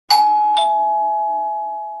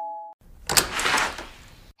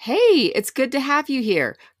Hey, it's good to have you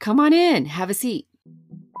here. Come on in, have a seat.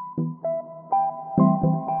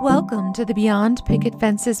 Welcome to the Beyond Picket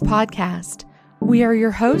Fences podcast. We are your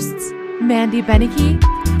hosts, Mandi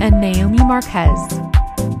and Naomi Marquez.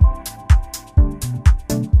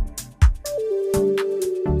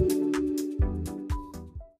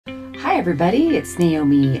 Hi, everybody. It's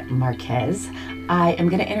Naomi Marquez. I am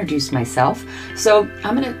going to introduce myself. So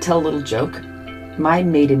I'm going to tell a little joke. My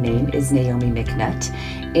maiden name is Naomi McNutt.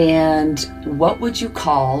 And what would you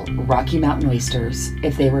call Rocky Mountain oysters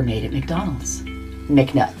if they were made at McDonald's?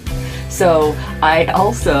 McNutt. So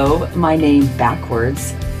my name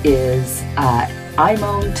backwards is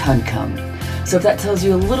Imone Tuncombe. So if that tells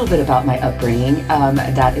you a little bit about my upbringing,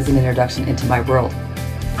 that is an introduction into my world.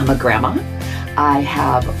 I'm a grandma. I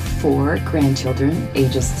have 4 grandchildren,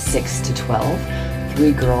 ages 6 to 12,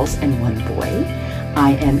 3 girls and 1 boy.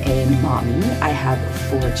 I am a mommy. I have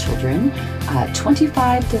 4 children,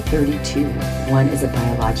 25 to 32. 1 is a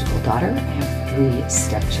biological daughter. I have 3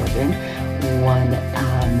 stepchildren, 1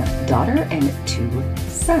 daughter and 2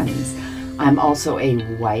 sons. I'm also a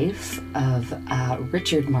wife of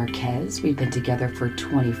Richard Marquez. We've been together for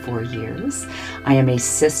 24 years. I am a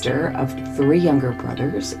sister of 3 younger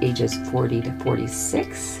brothers, ages 40 to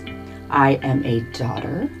 46. I am a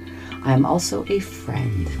daughter. I'm also a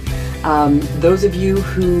friend. Those of you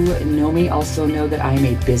who know me also know that I am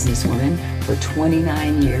a businesswoman. For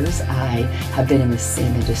 29 years, I have been in the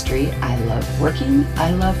same industry. I love working. I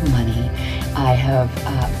love money. I have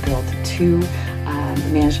built 2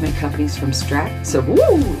 management companies from scratch.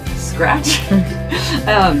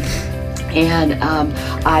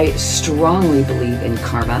 I strongly believe in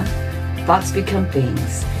karma. Thoughts become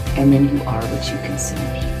things, and then you are what you consume.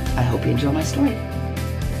 I hope you enjoy my story.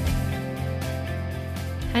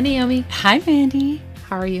 Hi, Naomi. Hi, Mandi.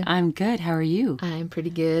 How are you? I'm good. How are you? I'm pretty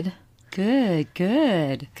good. Good.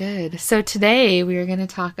 So today we are going to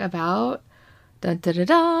talk about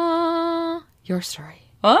your story.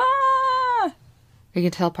 Ah! Are you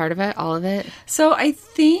going to tell part of it, all of it? So I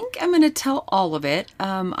think I'm going to tell all of it.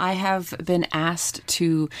 I have been asked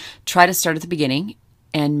to try to start at the beginning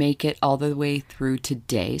and make it all the way through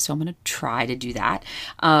today. So I'm going to try to do that.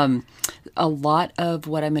 A lot of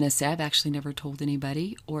what I'm going to say, I've actually never told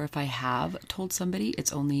anybody, or if I have told somebody,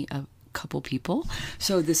 it's only a couple people.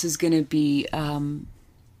 So this is going to be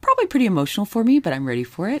probably pretty emotional for me, but I'm ready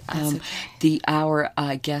for it. Okay. Our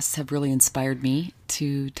guests have really inspired me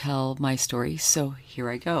to tell my story. So here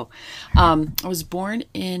I go. I was born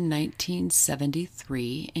in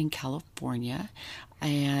 1973 in California.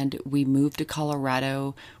 And we moved to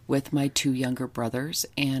Colorado with my 2 younger brothers,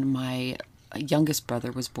 and my youngest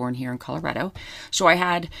brother was born here in Colorado. So I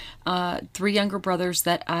had 3 younger brothers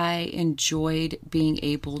that I enjoyed being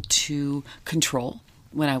able to control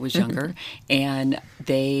when I was younger, and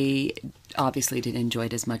they obviously didn't enjoy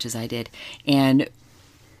it as much as I did. And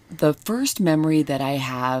the first memory that I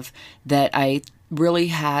have that I really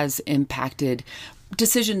has impacted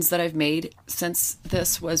decisions that I've made since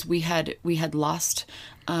this was we had lost,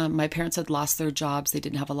 my parents had lost their jobs. They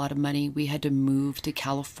didn't have a lot of money. We had to move to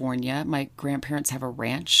California. My grandparents have a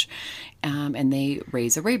ranch, and they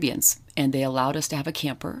raise Arabians, and they allowed us to have a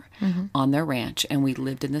camper on their ranch. And we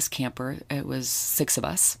lived in this camper. It was 6 of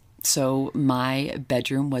us. So my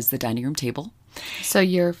bedroom was the dining room table. So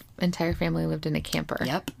your entire family lived in a camper?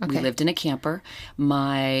 Yep. Okay. We lived in a camper.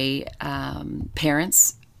 My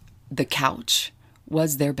parents, the couch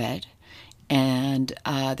was their bed, and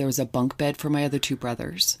there was a bunk bed for my other 2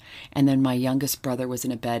 brothers, and then my youngest brother was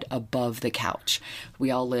in a bed above the couch. We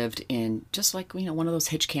all lived in just like one of those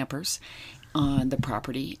hitch campers on the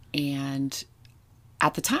property, and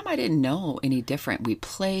at the time I didn't know any different. We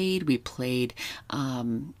played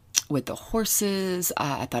with the horses.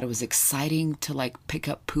 I thought it was exciting to pick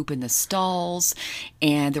up poop in the stalls,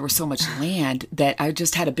 and there was so much land that I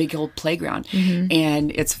just had a big old playground.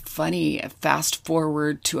 And it's funny, fast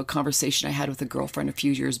forward to a conversation I had with a girlfriend a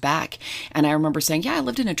few years back, and I remember saying, yeah, I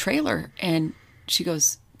lived in a trailer, and she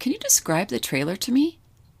goes, can you describe the trailer to me?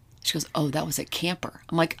 She goes, oh, that was a camper.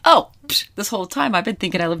 I'm like, oh, this whole time I've been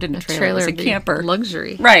thinking I lived in a trailer. It was a camper.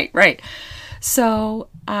 Luxury. Right. So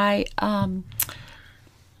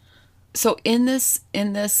So in this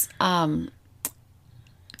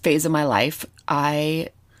phase of my life, I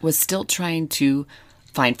was still trying to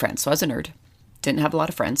find friends. So I was a nerd, didn't have a lot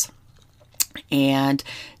of friends, and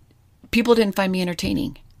people didn't find me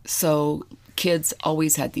entertaining. So kids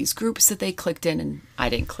always had these groups that they clicked in, and I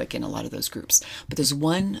didn't click in a lot of those groups. But there's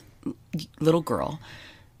one little girl,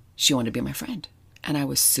 she wanted to be my friend, and I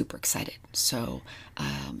was super excited. So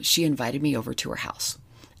she invited me over to her house,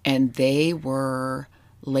 and they were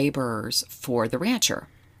laborers for the rancher.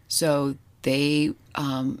 So they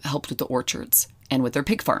helped with the orchards and with their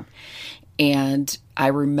pig farm. And I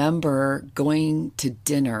remember going to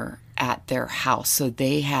dinner at their house. So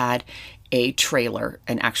they had a trailer,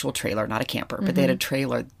 an actual trailer, not a camper, but they had a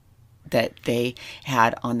trailer that they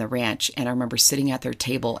had on the ranch. And I remember sitting at their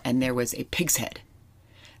table, and there was a pig's head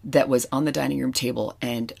that was on the dining room table.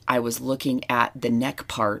 And I was looking at the neck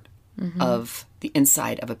part of the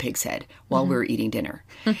inside of a pig's head while we were eating dinner.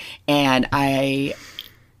 And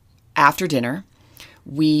after dinner,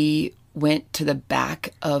 we went to the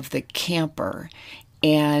back of the camper,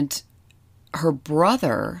 and her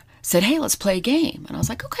brother said, "Hey, let's play a game." And I was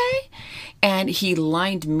like, "Okay." And he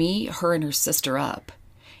lined me, her, and her sister up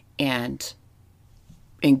and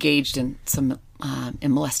engaged in some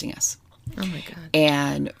in molesting us. Oh my God.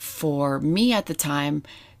 And for me at the time,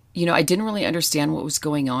 I didn't really understand what was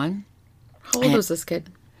going on. How old was this kid?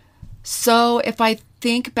 So if I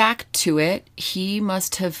think back to it, he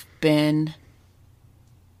must have been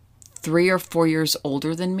 3 or 4 years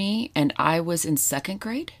older than me, and I was in second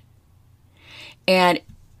grade. And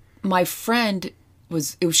my friend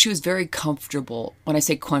she was very comfortable. When I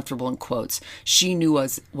say comfortable in quotes, she knew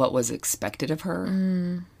what was expected of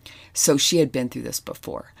her. So she had been through this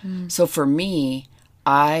before. So for me,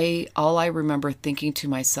 all I remember thinking to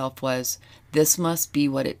myself was, this must be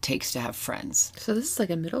what it takes to have friends. So this is like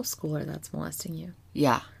a middle schooler that's molesting you.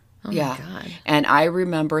 Yeah. Oh my God. And I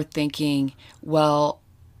remember thinking, well,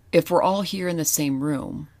 if we're all here in the same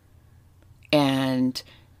room and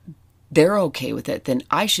they're okay with it, then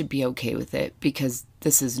I should be okay with it because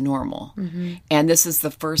this is normal. And this is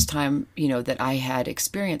the first time, that I had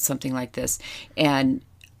experienced something like this. And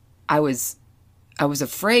I was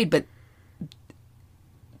afraid, but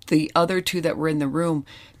the other two that were in the room,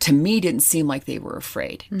 to me, didn't seem like they were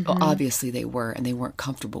afraid. Well, obviously they were, and they weren't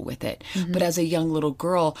comfortable with it. But as a young little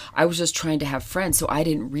girl, I was just trying to have friends, so I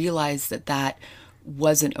didn't realize that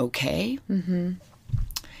wasn't okay.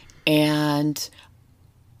 And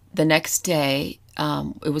the next day,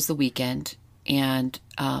 it was the weekend, and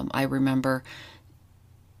I remember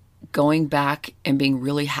going back and being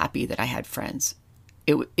really happy that I had friends.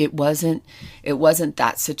 It wasn't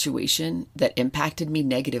that situation that impacted me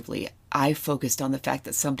negatively. I focused on the fact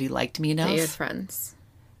that somebody liked me enough. They had friends.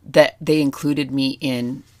 That they included me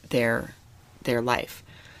in their life.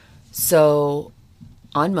 So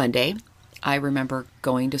on Monday, I remember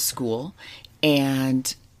going to school,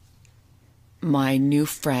 and my new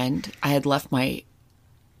friend, I had left my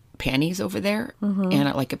panties over there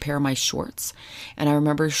and like a pair of my shorts. And I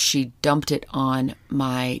remember she dumped it on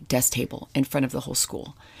my desk table in front of the whole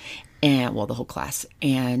school, and the whole class,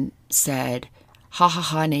 and said, "Ha ha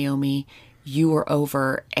ha, Naomi, you were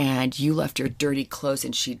over and you left your dirty clothes,"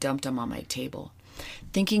 and she dumped them on my table.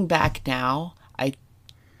 Thinking back now, I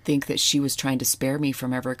think that she was trying to spare me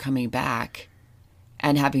from ever coming back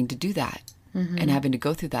and having to do that and having to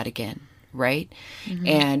go through that again. Right.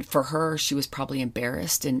 And for her, she was probably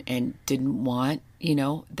embarrassed and didn't want,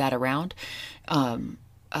 that around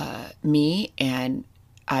me. And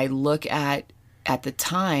I look at the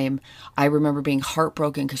time, I remember being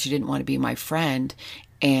heartbroken because she didn't want to be my friend,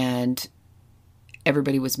 and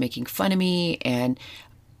everybody was making fun of me. And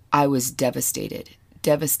I was devastated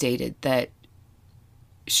that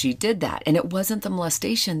she did that. And it wasn't the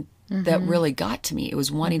molestation that really got to me. It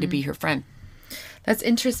was wanting to be her friend. That's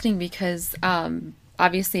interesting because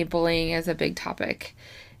obviously bullying is a big topic,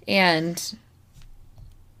 and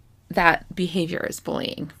that behavior is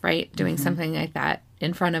bullying, right? Doing something like that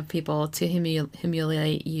in front of people to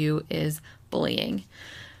humiliate you is bullying.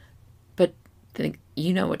 But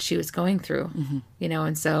you know what she was going through,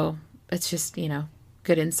 and so it's just,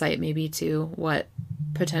 good insight maybe to what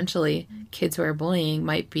potentially kids who are bullying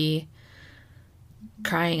might be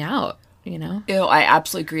crying out. I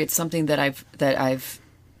absolutely agree. It's something that I've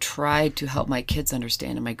tried to help my kids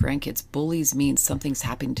understand and my grandkids. Bullies means something's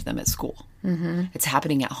happening to them at school. It's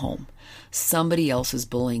happening at home. Somebody else is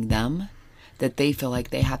bullying them, that they feel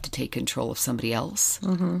like they have to take control of somebody else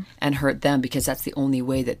and hurt them because that's the only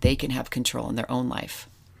way that they can have control in their own life.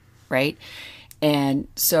 Right? And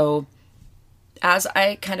so as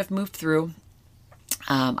I kind of moved through,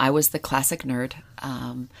 I was the classic nerd.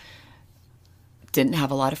 Didn't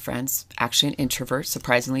have a lot of friends, actually an introvert.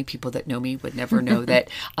 Surprisingly, people that know me would never know that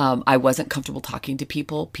I wasn't comfortable talking to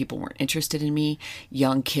people. People weren't interested in me.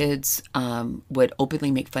 Young kids would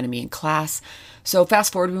openly make fun of me in class. So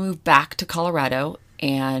fast forward, we moved back to Colorado,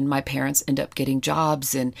 and my parents end up getting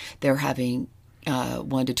jobs, and they're having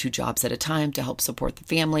 1 to 2 jobs at a time to help support the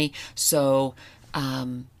family. So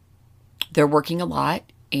they're working a lot,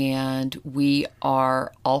 and we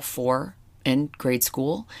are all 4 in grade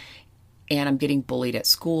school. and I'm getting bullied at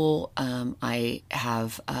school. I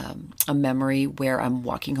have a memory where I'm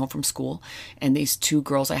walking home from school, and these two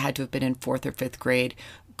girls, I had to have been in 4th or 5th grade,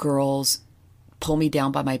 girls pull me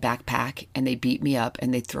down by my backpack, and they beat me up,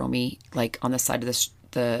 and they throw me like on the side of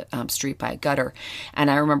the street by a gutter. And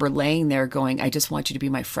I remember laying there going, I just want you to be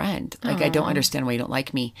my friend. Like, I don't understand why you don't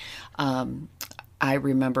like me. I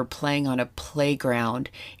remember playing on a playground,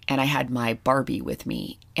 and I had my Barbie with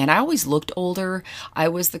me, and I always looked older. I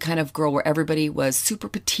was the kind of girl where everybody was super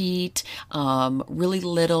petite, really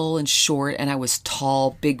little and short, and I was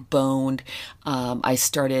tall, big boned. I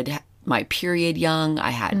started my period young. I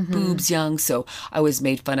had boobs young, so I was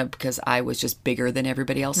made fun of because I was just bigger than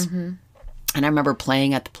everybody else. And I remember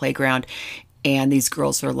playing at the playground, and these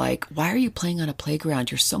girls are like, why are you playing on a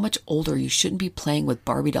playground? You're so much older. You shouldn't be playing with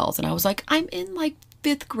Barbie dolls. And I was like, I'm in like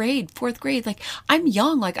 5th grade, 4th grade. Like, I'm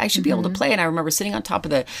young. Like, I should be able to play. And I remember sitting on top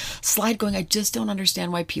of the slide going, I just don't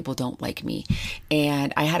understand why people don't like me.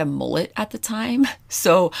 And I had a mullet at the time.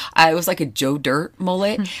 So I was like a Joe Dirt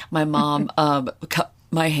mullet. My mom cut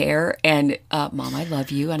my hair, and Mom, I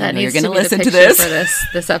love you, and I know you're going to listen to this for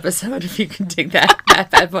this episode. If you can dig that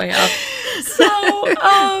bad boy out. So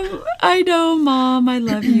I know, Mom, I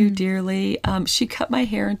love you dearly. She cut my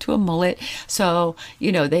hair into a mullet, so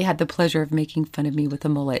they had the pleasure of making fun of me with a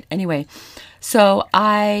mullet. Anyway, so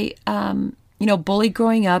I bullied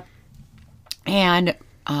growing up, and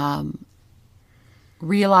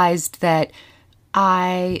realized that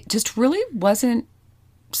I just really wasn't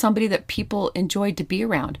somebody that people enjoyed to be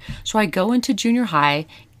around. So I go into junior high,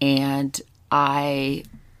 and I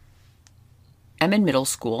am in middle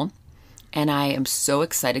school, and I am so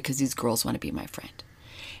excited because these girls want to be my friend.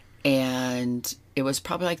 And it was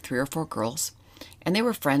probably like 3 or 4 girls, and they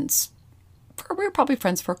were friends. We were probably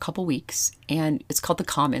friends for a couple weeks, and it's called the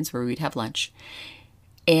Commons, where we'd have lunch.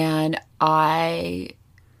 And I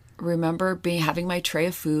remember having my tray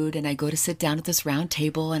of food, and I go to sit down at this round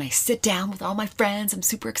table, and I sit down with all my friends. I'm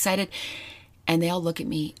super excited. And they all look at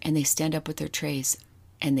me, and they stand up with their trays,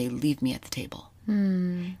 and they leave me at the table.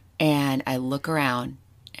 And I look around,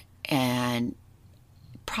 and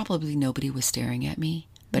probably nobody was staring at me,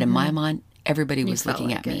 but in my mind, everybody was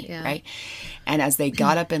looking at me, right? And as they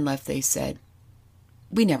got up and left, they said,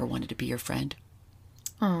 we never wanted to be your friend.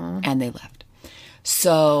 Aww. And they left.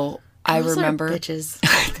 So I remember... bitches.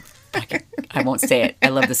 I won't say it. I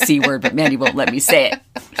love the C word, but Mandi won't let me say it.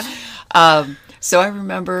 So I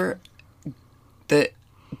remember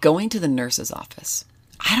going to the nurse's office.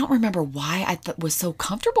 I don't remember why I was so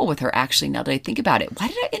comfortable with her, actually, now that I think about it. Why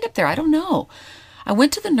did I end up there? I don't know. I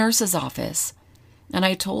went to the nurse's office, and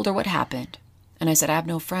I told her what happened. And I said, I have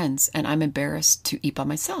no friends, and I'm embarrassed to eat by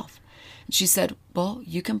myself. And she said, well,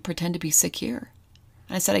 you can pretend to be sick here.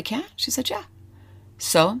 And I said, I can? She said, yeah.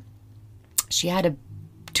 So she had a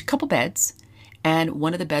couple beds, and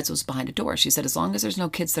one of the beds was behind a door. She said, as long as there's no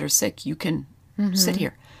kids that are sick, you can sit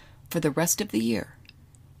here. For the rest of the year,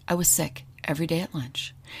 I was sick every day at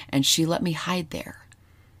lunch, and she let me hide there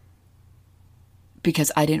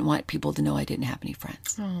because I didn't want people to know I didn't have any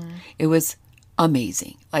friends. It was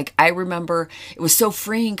amazing. Like, I remember it was so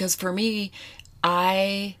freeing because for me,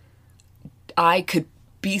 I could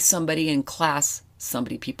be somebody in class,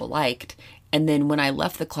 somebody people liked. And then when I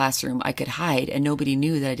left the classroom, I could hide, and nobody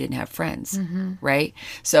knew that I didn't have friends, right?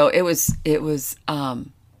 So it was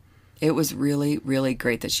really, really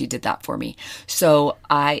great that she did that for me. So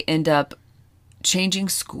I end up changing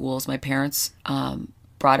schools. My parents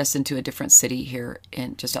brought us into a different city here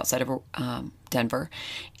just outside of Denver,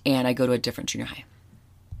 and I go to a different junior high.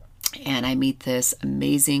 And I meet this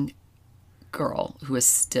amazing girl who is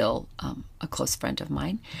still a close friend of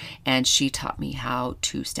mine, and she taught me how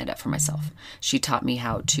to stand up for myself. She taught me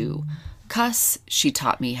how to cuss. She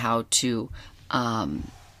taught me how to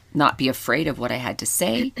not be afraid of what I had to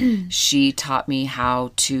say. She taught me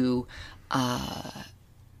how to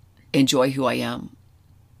enjoy who I am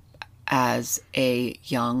as a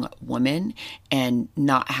young woman and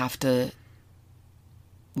not have to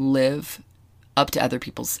live up to other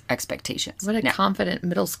people's expectations. What a confident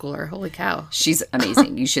middle schooler. Holy cow. She's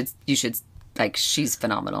amazing. You should she's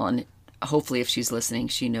phenomenal. And hopefully if she's listening,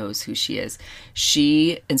 she knows who she is.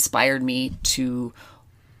 She inspired me to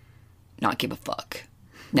not give a fuck.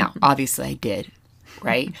 Now, obviously I did,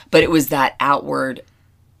 right? But it was that outward,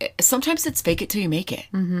 sometimes it's fake it till you make it.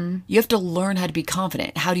 You have to learn how to be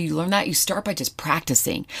confident. How do you learn that? You start by just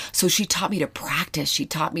practicing. So she taught me to practice. She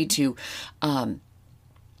taught me to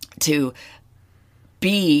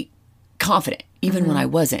be confident, even when I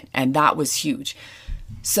wasn't. And that was huge.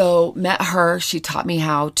 So met her, she taught me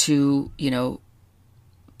how to,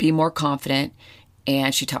 be more confident.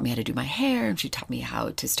 And she taught me how to do my hair, and she taught me how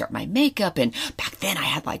to start my makeup. And back then I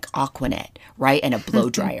had like Aquanet, right? And a blow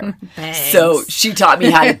dryer. So she taught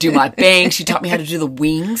me how to do my bangs. She taught me how to do the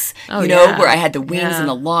wings, where I had the wings and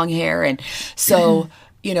the long hair. And so,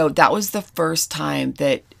 that was the first time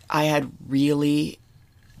that I had really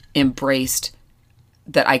embraced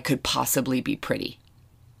that I could possibly be pretty.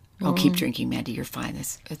 Oh, keep drinking, Mandi. You're fine.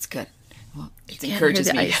 It's good. Well, it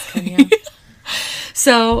encourages me.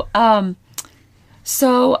 So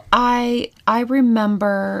I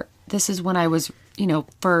remember this is when I was,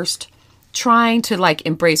 first trying to like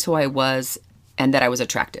embrace who I was and that I was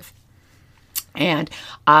attractive. And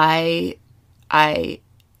I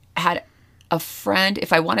had a friend,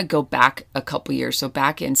 if I want to go back a couple years, so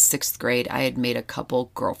back in 6th grade, I had made a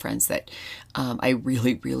couple girlfriends that I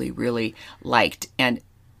really, really, really liked. And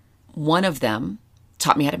one of them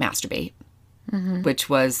taught me how to masturbate, which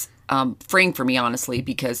was freeing for me, honestly,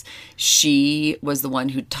 because she was the one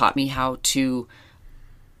who taught me how to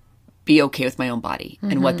be okay with my own body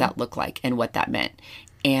and what that looked like and what that meant.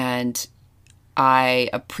 And I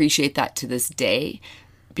appreciate that to this day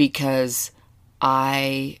because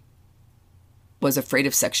I was afraid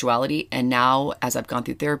of sexuality. And now as I've gone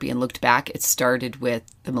through therapy and looked back, it started with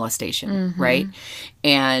the molestation, right?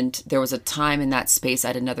 And there was a time in that space, I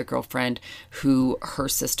had another girlfriend who her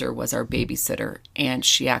sister was our babysitter, and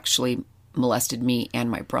she actually molested me and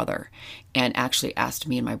my brother, and actually asked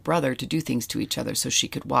me and my brother to do things to each other so she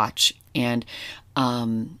could watch, and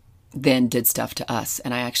then did stuff to us.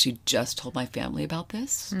 And I actually just told my family about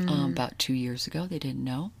this about 2 years ago. They didn't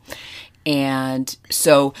know. And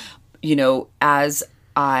so as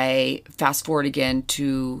I fast forward again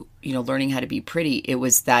to, learning how to be pretty, it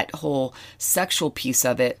was that whole sexual piece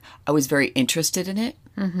of it. I was very interested in it,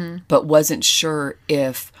 but wasn't sure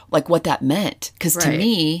if, like, what that meant. Because to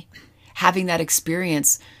me, having that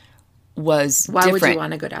experience was different. Why would you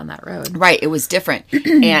want to go down that road? Right. It was different.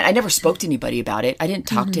 And I never spoke to anybody about it. I didn't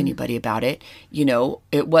talk to anybody about it.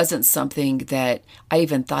 It wasn't something that I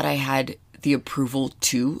even thought I had the approval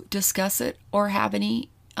to discuss it or have any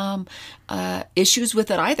issues with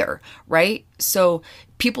it either, right? So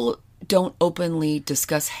people don't openly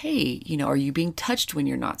discuss, hey, are you being touched when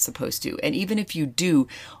you're not supposed to? And even if you do,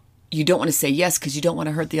 you don't want to say yes because you don't want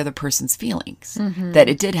to hurt the other person's feelings that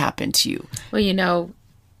it did happen to you. Well,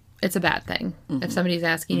 it's a bad thing. If somebody's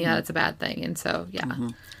asking you that, it's a bad thing. And so, yeah.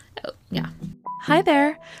 Hi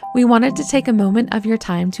there. We wanted to take a moment of your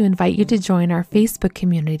time to invite you to join our Facebook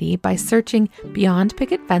community by searching Beyond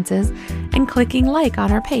Picket Fences and clicking like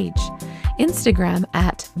on our page. Instagram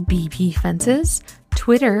at BP Fences,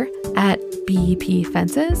 Twitter at BP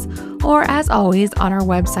Fences, or as always on our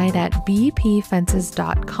website at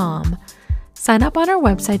bpfences.com. Sign up on our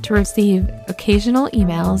website to receive occasional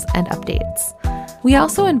emails and updates. We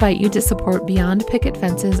also invite you to support Beyond Picket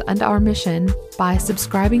Fences and our mission by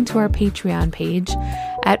subscribing to our Patreon page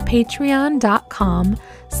at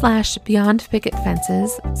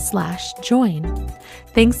patreon.com/beyondpicketfences/join.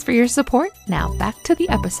 Thanks for your support. Now back to the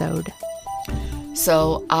episode.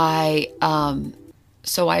 So I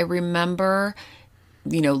remember,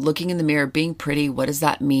 looking in the mirror, being pretty, what does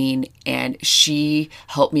that mean? And she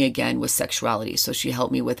helped me again with sexuality. So she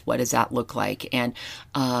helped me with what does that look like? And,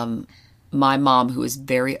 my mom, who is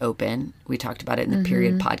very open, we talked about it in the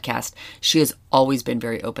Period podcast, she has always been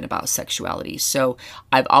very open about sexuality. So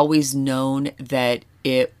I've always known that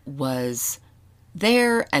it was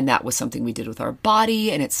there and that was something we did with our body,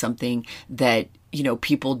 and it's something that,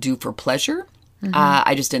 people do for pleasure.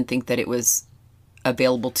 I just didn't think that it was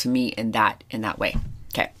available to me in that way.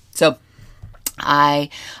 Okay. So I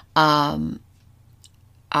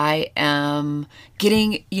am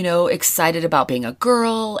getting, excited about being a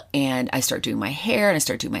girl, and I start doing my hair and I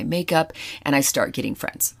start doing my makeup and I start getting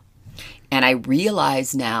friends. And I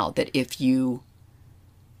realize now that if you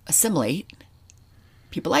assimilate,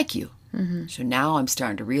 people like you. So now I'm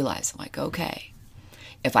starting to realize, I'm like, okay,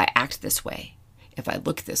 if I act this way, if I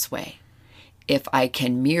look this way, if I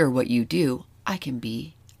can mirror what you do, I can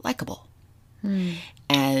be likable.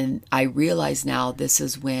 And I realize now this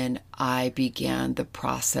is when I began the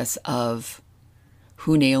process of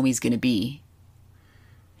who Naomi's going to be.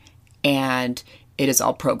 And it is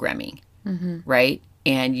all programming, right?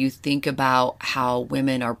 And you think about how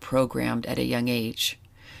women are programmed at a young age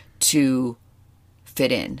to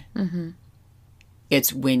fit in.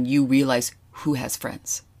 It's when you realize who has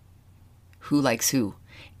friends, who likes who.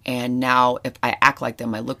 And now if I act like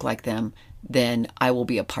them, I look like them, then I will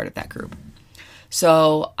be a part of that group.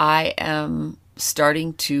 So I am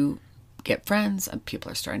starting to get friends, and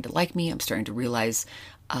people are starting to like me. I'm starting to realize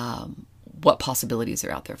what possibilities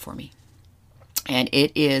are out there for me. And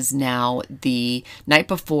it is now the night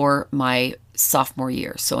before my sophomore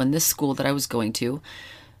year. So in this school that I was going to,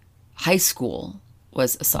 high school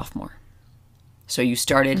was a sophomore. So you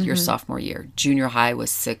started your sophomore year. Junior high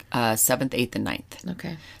was 7th, 8th, and 9th.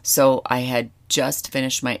 Okay. So I had just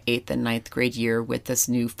finished my 8th and 9th grade year with this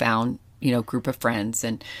newfound, group of friends.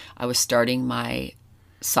 And I was starting my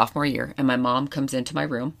sophomore year. And my mom comes into my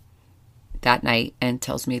room that night and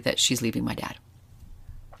tells me that she's leaving my dad.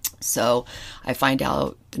 So I find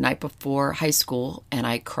out the night before high school, and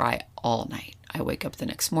I cry all night. I wake up the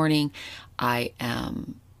next morning. I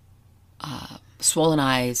am swollen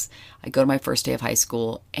eyes. I go to my first day of high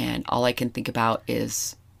school, and all I can think about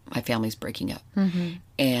is my family's breaking up.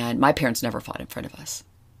 And my parents never fought in front of us.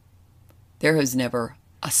 There was never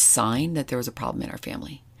a sign that there was a problem in our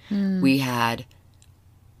family. We had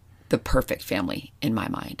the perfect family in my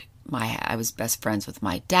mind. I was best friends with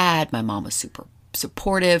my dad. My mom was super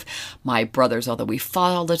supportive. My brothers, although we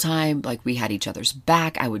fought all the time, like we had each other's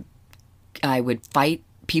back. I would fight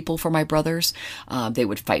people for my brothers. They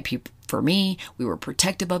would fight people for me. We were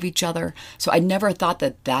protective of each other. So I never thought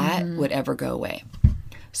that would ever go away.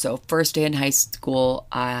 So first day in high school,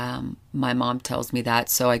 my mom tells me that.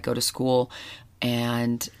 So I go to school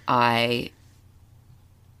and I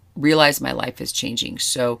realize my life is changing.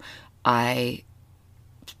 So I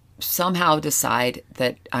somehow decide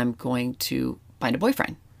that I'm going to find a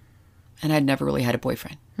boyfriend. And I'd never really had a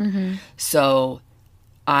boyfriend. So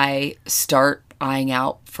I start eyeing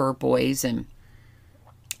out for boys, and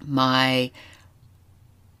my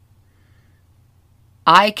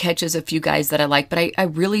eye catches a few guys that I like, but I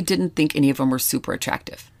really didn't think any of them were super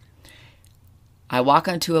attractive. I walk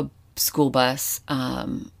onto a school bus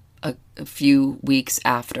a few weeks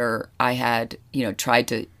after I had, tried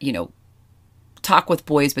to, talk with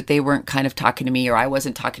boys, but they weren't kind of talking to me, or I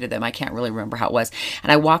wasn't talking to them. I can't really remember how it was.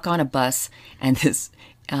 And I walk on a bus, and this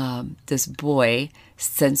boy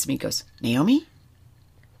sends me, goes, "Naomi?"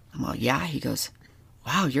 I'm all, "Yeah." He goes,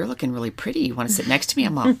 "Wow, you're looking really pretty. You want to sit next to me?"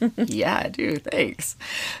 I'm all, "Yeah, I do. Thanks."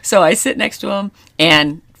 So I sit next to him,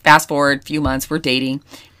 and fast forward a few months, we're dating,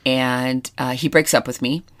 and he breaks up with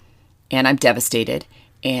me, and I'm devastated.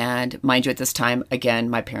 And mind you, at this time, again,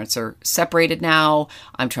 my parents are separated now.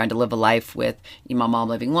 I'm trying to live a life with my mom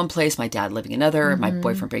living one place, my dad living another. My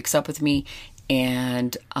boyfriend breaks up with me,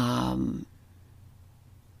 and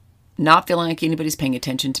not feeling like anybody's paying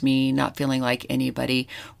attention to me, not feeling like anybody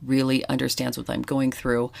really understands what I'm going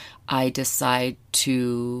through. I decide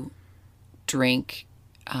to drink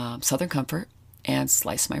Southern Comfort and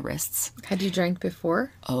slice my wrists. Had you drank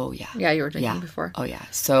before? Oh, yeah. Yeah, you were drinking before. Oh, yeah.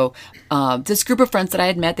 So this group of friends that I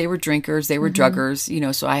had met, they were drinkers, they were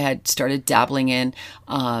druggers, so I had started dabbling in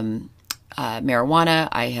marijuana.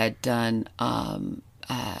 I had done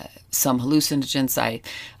some hallucinogens. I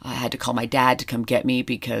had to call my dad to come get me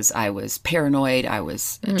because I was paranoid. I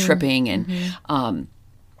was tripping. And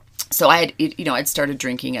so I'd started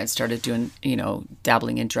drinking. I'd started doing,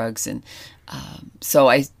 dabbling in drugs. And so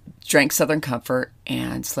I drank Southern Comfort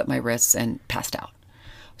and slit my wrists and passed out.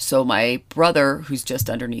 So my brother, who's just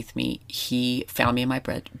underneath me, he found me in my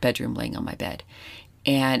bedroom laying on my bed.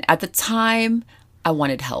 And at the time, I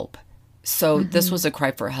wanted help. So this was a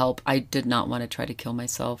cry for help. I did not want to try to kill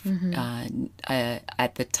myself.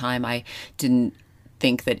 At the time, I didn't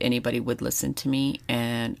think that anybody would listen to me.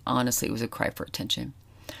 And honestly, it was a cry for attention.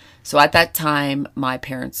 So at that time, my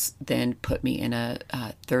parents then put me in a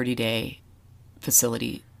 30-day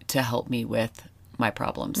facility to help me with my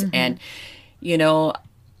problems. And,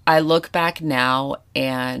 I look back now,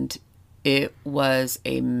 and it was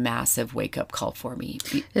a massive wake-up call for me.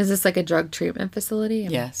 Is this like a drug treatment facility?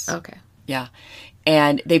 Yes. Okay. Yeah.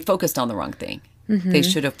 And they focused on the wrong thing. They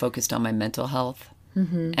should have focused on my mental health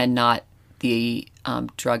and not the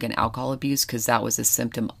drug and alcohol abuse, because that was a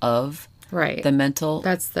symptom of the mental.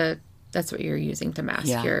 That's what you're using to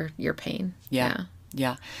mask your pain. Yeah.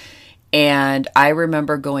 And I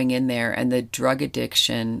remember going in there, and the drug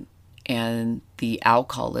addiction and the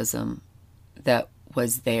alcoholism that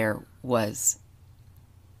was there was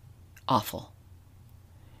awful.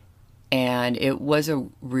 And it was a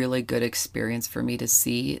really good experience for me to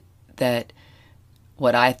see that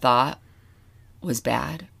what I thought was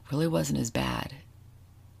bad really wasn't as bad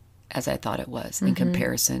as I thought it was in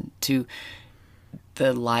comparison to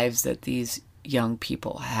the lives that these young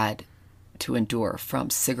people had to endure, from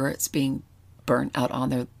cigarettes being burnt out on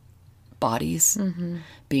their bodies,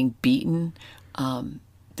 being beaten,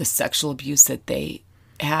 the sexual abuse that they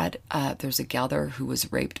had. There's a gal there who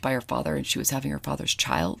was raped by her father, and she was having her father's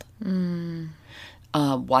child.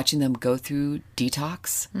 Watching them go through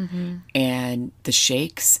detox and the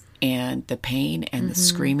shakes and the pain and the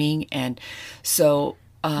screaming. And so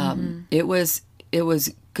it was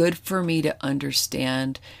good for me to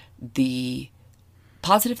understand the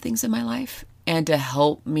positive things in my life and to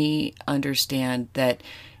help me understand that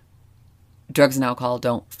drugs and alcohol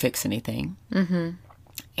don't fix anything.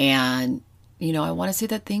 And, I want to say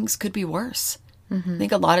that things could be worse. I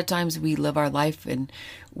think a lot of times we live our life and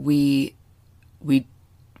we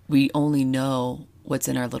only know what's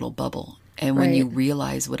in our little bubble. And when you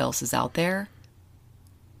realize what else is out there,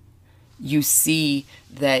 you see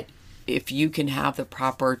that if you can have the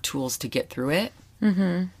proper tools to get through it,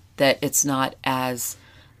 that it's not as,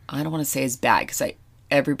 I don't want to say as bad, because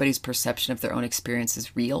everybody's perception of their own experience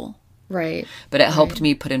is real. Right. But it helped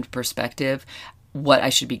me put into perspective what I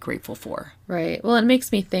should be grateful for. Right. Well, it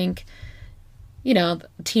makes me think,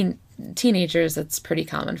 teenagers, it's pretty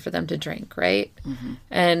common for them to drink, right?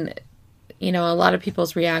 And, a lot of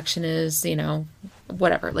people's reaction is,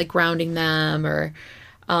 whatever, like grounding them or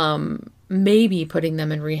maybe putting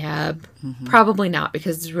them in rehab. Probably not,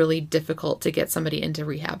 because it's really difficult to get somebody into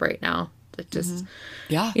rehab right now. It just,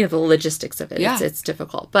 the logistics of it, it's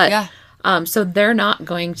difficult. But so they're not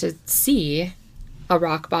going to see a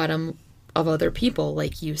rock bottom of other people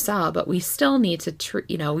like you saw, but we still need to,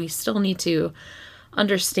 we still need to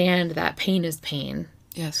understand that pain is pain.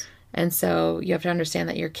 Yes. And so you have to understand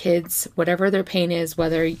that your kids, whatever their pain is,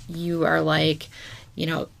 whether you are like,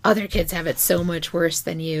 other kids have it so much worse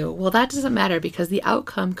than you. Well, that doesn't matter, because the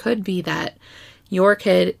outcome could be that your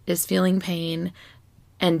kid is feeling pain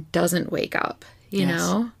and doesn't wake up, you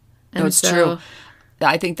know? And no, it's true.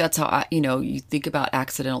 I think that's how, you think about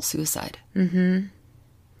accidental suicide. And,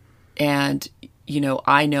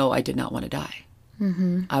 I know I did not want to die.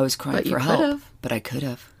 I was crying for help, but I could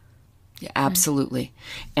have. Yeah, absolutely.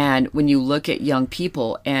 And when you look at young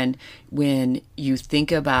people and when you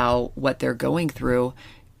think about what they're going through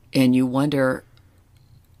and you wonder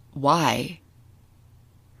why,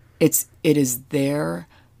 it is their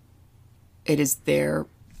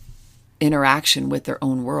interaction with their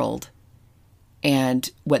own world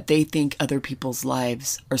and what they think other people's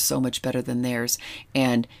lives are so much better than theirs.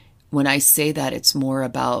 And when I say that, it's more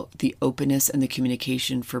about the openness and the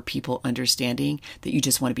communication for people understanding that you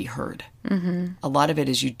just want to be heard. A lot of it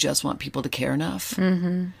is you just want people to care enough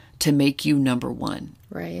to make you number one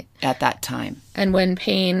at that time. And when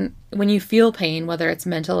you feel pain, whether it's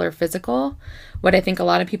mental or physical, what I think a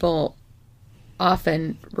lot of people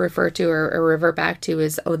often refer to or revert back to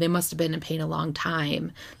is, oh, they must have been in pain a long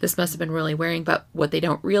time. This must have been really wearing. But what they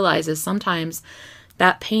don't realize is sometimes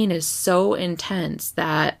that pain is so intense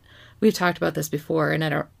that, we've talked about this before, and I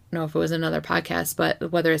don't know if it was another podcast,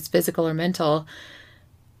 but whether it's physical or mental,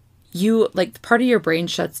 part of your brain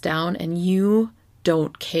shuts down and you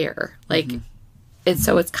don't care.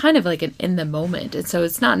 It's kind of like an in the moment. And so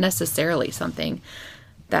it's not necessarily something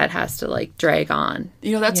that has to drag on.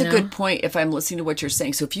 That's a good point if I'm listening to what you're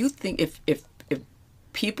saying. So if you think, if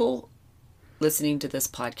people listening to this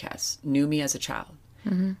podcast knew me as a child,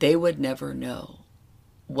 they would never know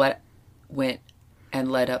what went and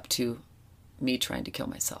led up to me trying to kill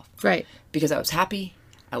myself. Right. Because I was happy.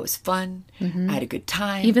 I was fun. I had a good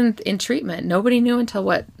time. Even in treatment. Nobody knew until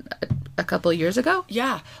a couple of years ago?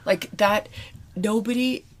 Yeah. Like that,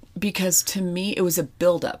 nobody, because to me, it was a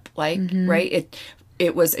buildup. Right?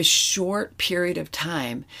 It was a short period of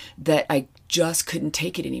time that I just couldn't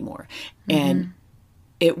take it anymore. And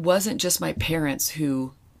it wasn't just my parents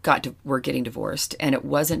who were getting divorced, and it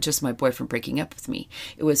wasn't just my boyfriend breaking up with me.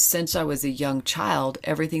 It was, since I was a young child,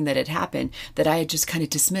 everything that had happened that I had just kind of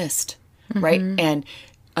dismissed, right? And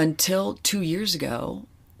until 2 years ago,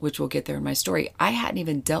 which we'll get there in my story, I hadn't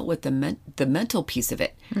even dealt with the mental piece of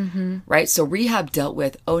it, right? So rehab dealt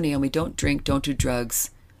with, oh, Naomi, don't drink, don't do drugs,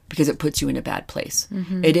 because it puts you in a bad place.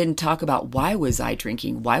 It didn't talk about, why was I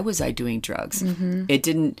drinking? Why was I doing drugs? It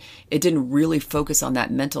didn't really focus on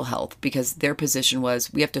that mental health, because their position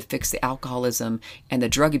was, we have to fix the alcoholism and the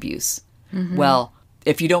drug abuse. Well,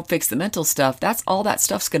 if you don't fix the mental stuff, all that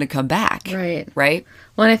stuff's going to come back. Right. Right.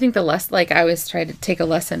 Well, and I think I always try to take a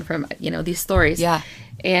lesson from, these stories. Yeah.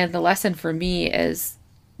 And the lesson for me is,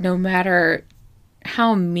 no matter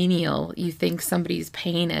how menial you think somebody's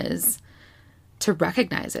pain is, to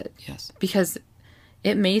recognize it. Yes. Because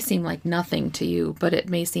it may seem like nothing to you, but it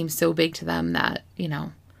may seem so big to them that,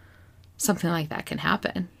 something like that can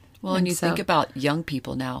happen. Well, and you think about young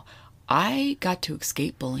people now. I got to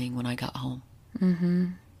escape bullying when I got home.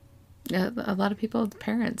 Yeah, a lot of people's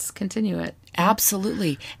parents continue it.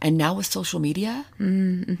 Absolutely. And now with social media.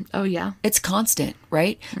 Oh, yeah. It's constant,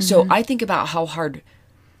 right? So I think about how hard,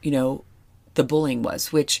 the bullying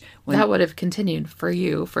was, which when that would have continued for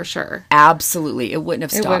you for sure. absolutely, it wouldn't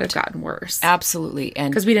have stopped. It would have gotten worse. Absolutely.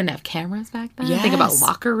 And because we didn't have cameras back then. Yes. Think about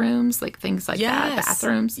locker rooms, like things like that, Yes.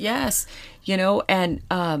 bathrooms. Yes. You know, and,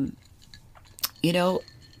 you know,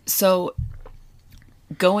 so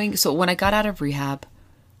when I got out of rehab,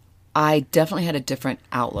 I definitely had a different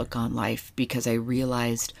outlook on life because I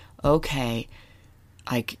realized, okay,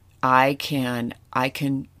 I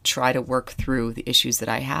can try to work through the issues that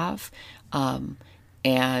I have.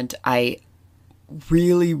 And I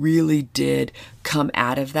really, really did come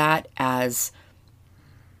out of that as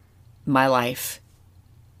my life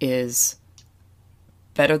is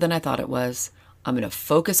better than I thought it was. I'm going to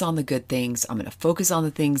focus on the good things. I'm going to focus on the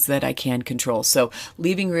things that I can control. So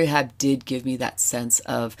leaving rehab did give me that sense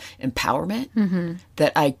of empowerment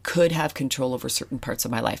that I could have control over certain parts of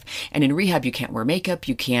my life. And in rehab, you can't wear makeup.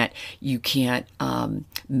 You can't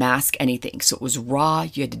mask anything. So it was raw.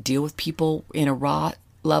 You had to deal with people in a raw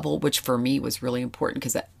level, which for me was really important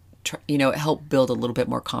because that, you know, it helped build a little bit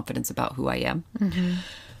more confidence about who I am.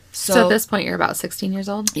 So at this point, you're about 16 years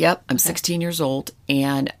old? Yep, I'm 16 years old,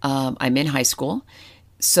 and I'm in high school.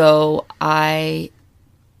 So I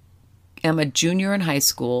am a junior in high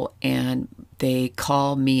school, and they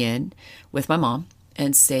call me in with my mom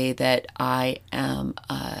and say that I am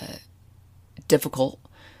difficult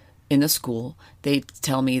in the school. They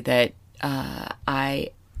tell me that I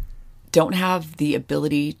don't have the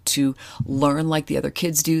ability to learn like the other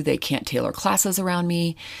kids do. They can't tailor classes around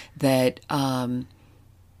me, that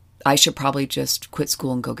I should probably just quit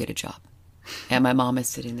school and go get a job. And my mom is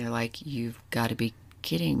sitting there like, you've got to be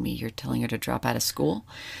kidding me. You're telling her to drop out of school.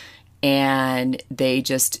 And they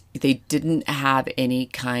didn't have any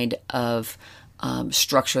kind of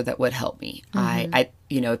structure that would help me. I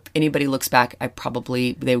you know, if anybody looks back,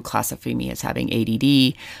 they would classify me as having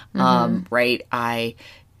ADD, right? I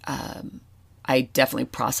definitely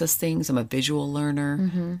process things. I'm a visual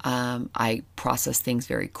learner. I process things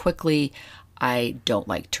very quickly. I don't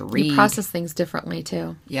like to read. You process things differently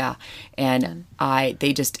too. Yeah. And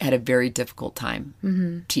they just had a very difficult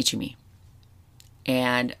time teaching me.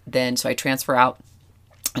 And then, so I transfer out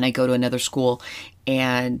and I go to another school,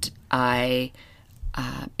 and I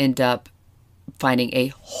end up finding a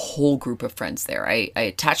whole group of friends there. I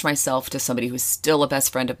attached myself to somebody who's still a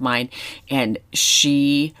best friend of mine, and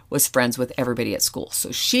she was friends with everybody at school.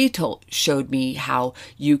 So she showed me how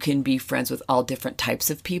you can be friends with all different types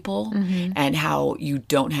of people and how you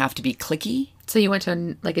don't have to be cliquey. So you went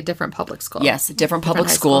to a different public school? Yes, a different public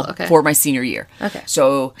school okay. for my senior year. Okay.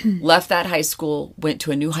 So left that high school, went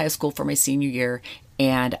to a new high school for my senior year,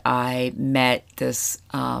 and I met this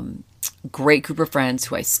great group of friends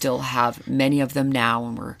who I still have many of them now,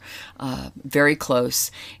 and we're very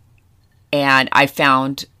close. And I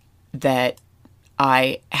found that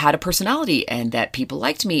I had a personality and that people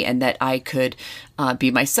liked me and that I could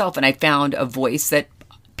be myself. And I found a voice that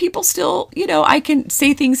people still, you know, I can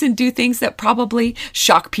say things and do things that probably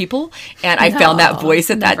shock people. And I found that voice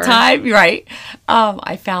at that time, right?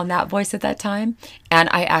 I found that voice at that time. And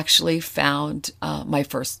I actually found my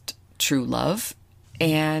first true love.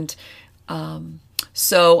 And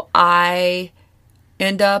so I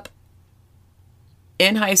end up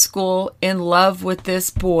in high school in love with this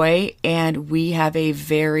boy, and we have a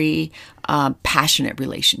very passionate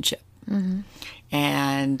relationship.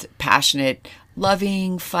 And passionate,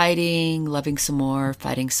 loving, fighting, loving some more,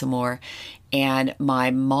 fighting some more. And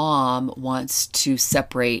my mom wants to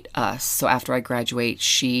separate us. So after I graduate,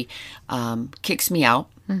 she kicks me out.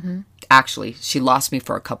 Actually, she lost me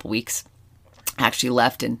for a couple weeks. Actually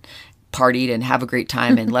left and partied and have a great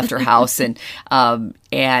time and left her house,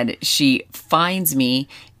 and she finds me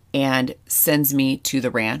and sends me to the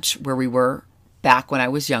ranch where we were back when I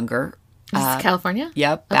was younger. This is California?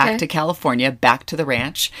 Yep, back to California, back to the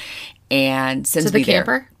ranch, and sends me me there.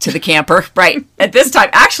 camper? To the camper, right. At this time,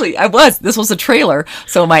 actually, this was a trailer.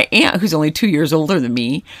 So my aunt, who's only 2 years older than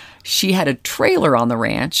me, she had a trailer on the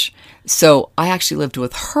ranch. So I actually lived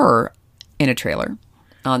with her in a trailer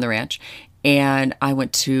on the ranch. And I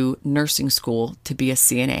went to nursing school to be a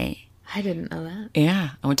CNA. I didn't know that. Yeah.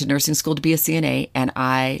 I went to nursing school to be a CNA, and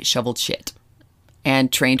I shoveled shit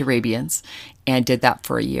and trained Arabians and did that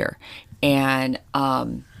for a year. And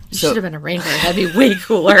you should have been a ranger. That'd be way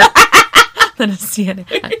cooler than a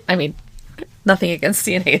CNA. I mean, nothing against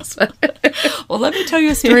CNAs, but well, let me tell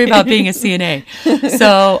you a story about being a CNA.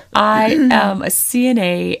 So I am a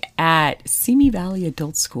CNA at Simi Valley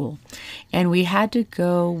Adult School, and we had to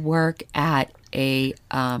go work at a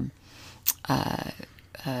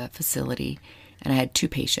facility, and I had 2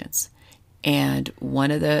 patients. And one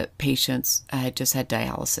of the patients had just had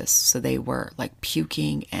dialysis. So they were like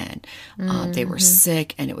puking and they were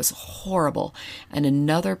sick and it was horrible. And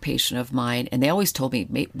another patient of mine, and they always told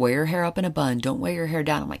me, wear your hair up in a bun. Don't wear your hair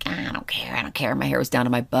down. I'm like, I don't care. I don't care. My hair was down to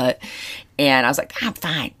my butt. And I was like, I'm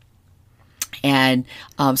fine. And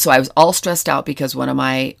so I was all stressed out because one of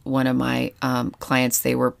my clients,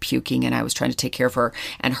 they were puking and I was trying to take care of her.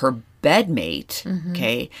 And her bedmate,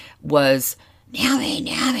 okay, was... Naomi,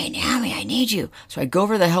 I need you. So I go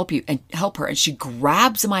over to help her, and she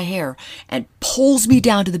grabs my hair and pulls me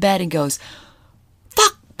down to the bed and goes,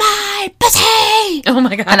 "Fuck my pussy!" Oh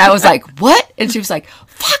my God. And I was like, "What?" And she was like,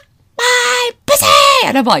 "Fuck my pussy!"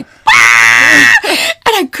 And I'm like, "Ah!"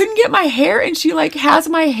 And I couldn't get my hair, and she like has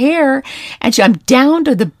my hair, and I'm down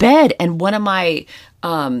to the bed, and one of my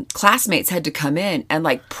classmates had to come in and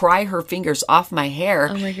like pry her fingers off my hair.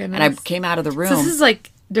 Oh my goodness. And I came out of the room. So this is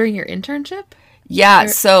like during your internship? Yeah.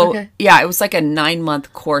 So okay. yeah, it was like a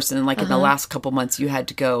 9-month course. And then like in the last couple months you had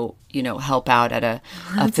to go, help out at a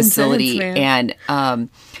facility. Intense, and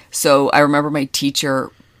so I remember my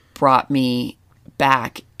teacher brought me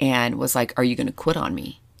back and was like, "Are you going to quit on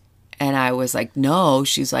me?" And I was like, "No."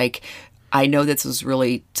 She's like, "I know this was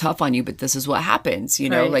really tough on you, but this is what happens."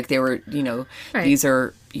 Right. Like they were, Right. these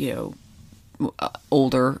are,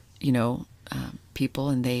 older, people,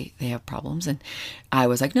 and they have problems. And I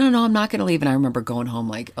was like, no, I'm not going to leave. And I remember going home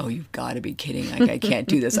like, "Oh, you've got to be kidding. Like, I can't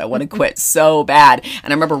do this. I want to quit so bad."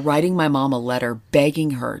 And I remember writing my mom a letter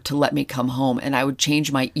begging her to let me come home. And I would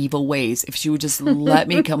change my evil ways if she would just let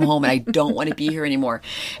me come home. And I don't want to be here anymore.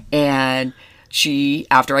 And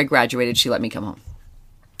after I graduated, she let me come home.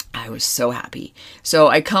 I was so happy. So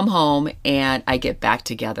I come home and I get back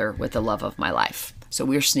together with the love of my life. So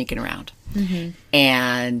we were sneaking around.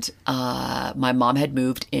 And my mom had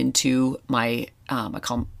moved into my, I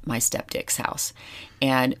call my stepdick's house.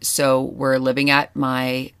 And so we're living at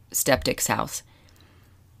my stepdick's house.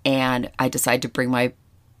 And I decide to bring my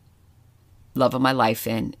love of my life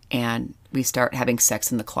in. And we start having sex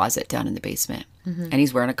in the closet down in the basement. And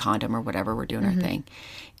he's wearing a condom or whatever. We're doing our thing.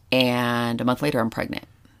 And a month later, I'm pregnant.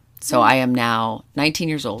 So I am now 19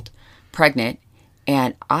 years old, pregnant.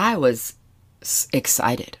 And I was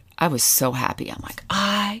excited. I was so happy. I'm like,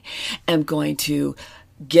 I am going to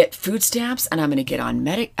get food stamps and I'm going to get on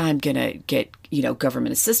I'm going to get,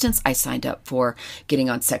 government assistance. I signed up for getting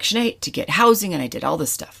on Section 8 to get housing, and I did all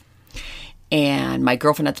this stuff. And my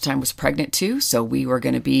girlfriend at the time was pregnant too. So we were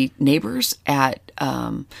going to be neighbors at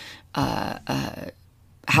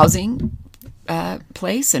housing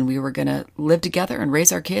place, and we were going to live together and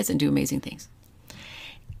raise our kids and do amazing things.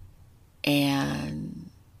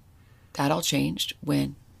 And that all changed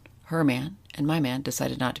when her man and my man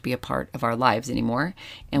decided not to be a part of our lives anymore,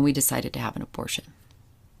 and we decided to have an abortion.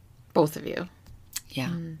 Both of you.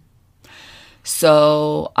 Yeah.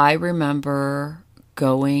 So I remember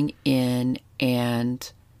going in,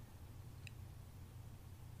 and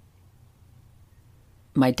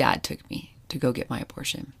my dad took me to go get my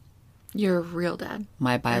abortion. Your real dad?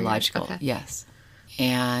 My biological, okay. Yes.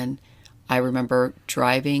 And I remember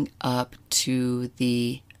driving up to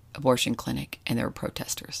the abortion clinic, and there were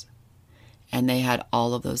protesters. And they had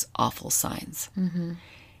all of those awful signs.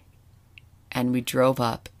 And we drove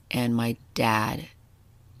up, and my dad,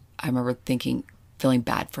 I remember feeling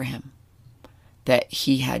bad for him, that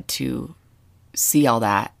he had to see all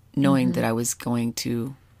that, knowing that I was going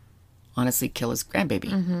to honestly kill his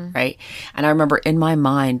grandbaby, right? And I remember in my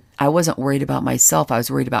mind, I wasn't worried about myself. I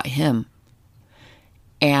was worried about him.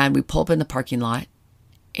 And we pull up in the parking lot,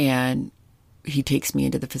 and he takes me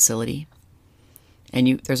into the facility,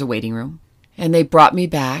 and there's a waiting room. And they brought me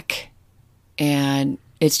back, and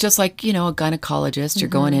it's just like, a gynecologist. You're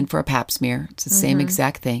going in for a pap smear. It's the same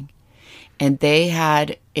exact thing. And they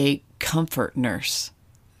had a comfort nurse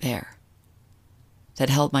there that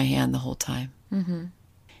held my hand the whole time.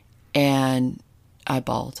 And I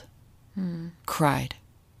bawled, cried,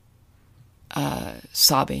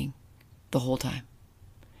 sobbing the whole time.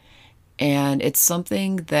 And it's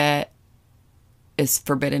something that is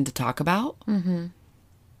forbidden to talk about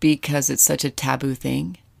because it's such a taboo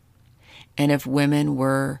thing. And if women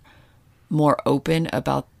were more open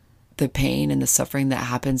about the pain and the suffering that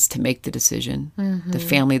happens to make the decision, the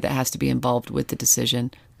family that has to be involved with the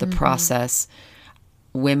decision, the process,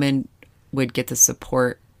 women would get the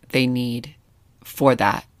support they need for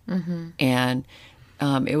that. And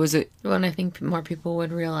it was well, and I think more people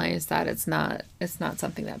would realize that it's not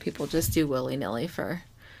something that people just do willy-nilly for,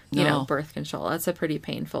 birth control. That's a pretty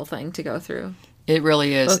painful thing to go through. It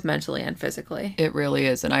really is. Both mentally and physically. It really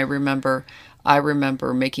is. And I remember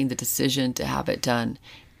making the decision to have it done.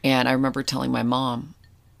 And I remember telling my mom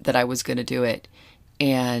that I was going to do it.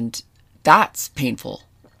 And that's painful,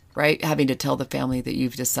 right? Having to tell the family that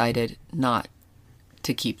you've decided not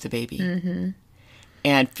to keep the baby. Mm-hmm.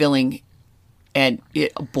 And feeling, and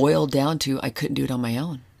it boiled down to, I couldn't do it on my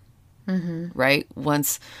own. Mm-hmm. Right?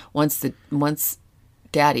 Once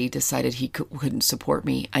Daddy decided he couldn't support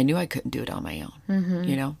me, I knew I couldn't do it on my own, Mm-hmm.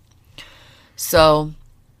 you know? So,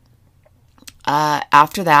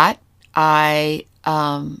 after that, I,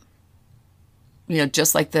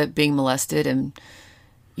 just like the being molested and,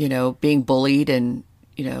 being bullied and,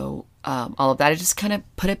 all of that, I just kind of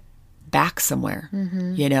put it back somewhere,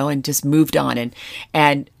 Mm-hmm. and just moved on.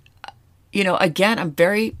 And, again,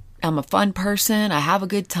 I'm a fun person. I have a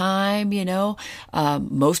good time,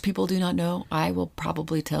 Most people do not know. I will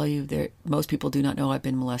probably tell you that most people do not know I've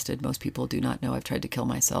been molested. Most people do not know I've tried to kill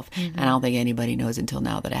myself. Mm-hmm. And I don't think anybody knows until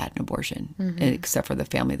now that I had an abortion, Mm-hmm. except for the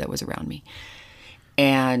family that was around me.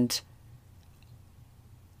 And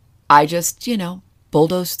I just,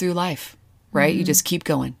 bulldoze through life, right? Mm-hmm. You just keep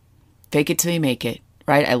going. Fake it till you make it,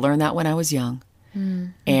 right? I learned that when I was young. Mm-hmm.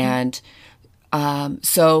 And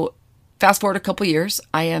so fast forward a couple years,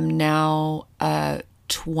 I am now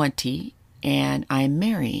 20, and I'm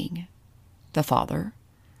marrying the father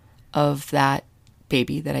of that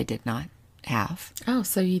baby that I did not have. Oh,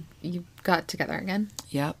 so you got together again?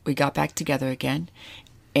 Yeah, we got back together again,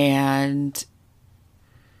 and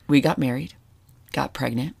we got married, got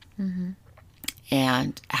pregnant, Mm-hmm.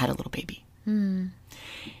 and had a little baby. Mm.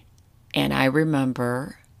 And I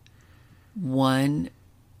remember the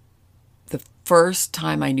first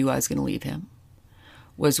time I knew I was going to leave him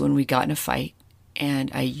was when we got in a fight,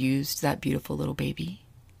 and I used that beautiful little baby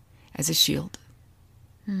as a shield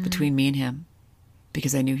between me and him,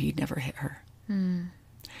 because I knew he'd never hit her. Mm.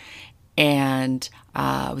 And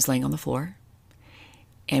I was laying on the floor,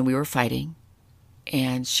 and we were fighting,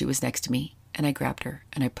 and she was next to me, and I grabbed her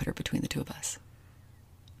and I put her between the two of us.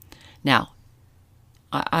 Now,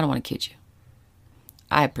 I don't want to kid you.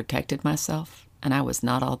 I had protected myself, and I was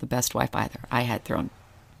not all the best wife either. I had thrown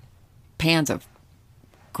pans of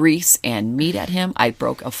grease and meat at him. I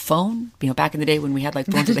broke a phone, back in the day when we had like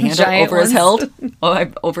phones with a handle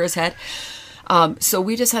over his head. So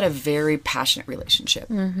we just had a very passionate relationship.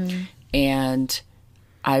 Mm-hmm. And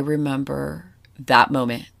I remember that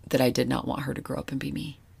moment that I did not want her to grow up and be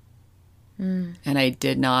me. Mm. And I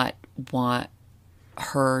did not want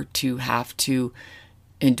her to have to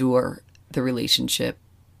endure the relationship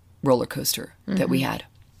roller coaster that we had.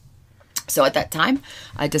 So at that time,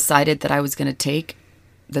 I decided that I was going to take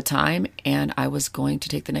the time, and I was going to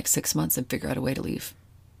take the next 6 months and figure out a way to leave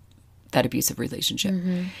that abusive relationship.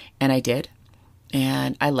 Mm-hmm. And I did.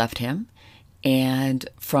 And I left him. And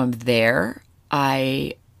from there,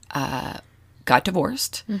 I got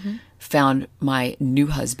divorced, found my new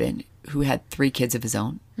husband, who had 3 kids of his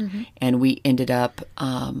own. Mm-hmm. And we ended up,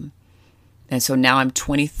 and so now I'm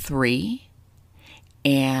 23,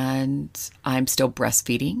 and I'm still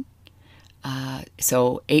breastfeeding.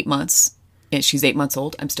 So 8 months, and she's 8 months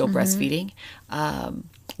old. I'm still breastfeeding.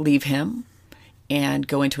 Leave him and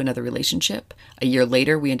go into another relationship. A year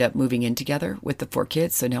later, we end up moving in together with the 4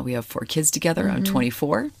 kids. So now we have 4 kids together. I'm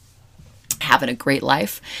 24, having a great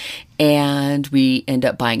life. And we end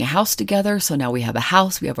up buying a house together. So now we have a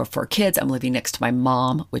house. We have our 4 kids. I'm living next to my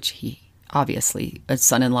mom, which he obviously, a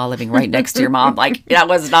son-in-law living right next to your mom. Like, that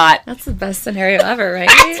was not. That's the best scenario ever, right?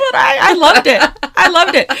 That's what I loved it. I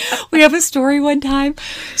loved it. We have a story one time.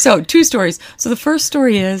 So 2 stories. So the first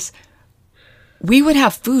story is, we would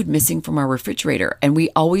have food missing from our refrigerator, and we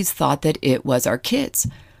always thought that it was our kids.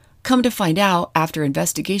 Come to find out, after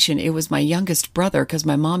investigation, it was my youngest brother, because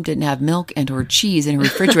my mom didn't have milk and or cheese in her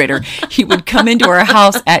refrigerator. He would come into our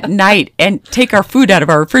house at night and take our food out of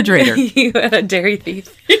our refrigerator. You had a dairy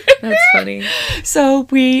thief. That's funny. So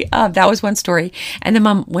we, that was one story. And then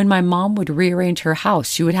when my mom would rearrange her house,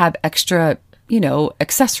 she would have extra,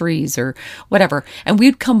 accessories or whatever. And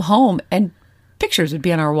we'd come home and pictures would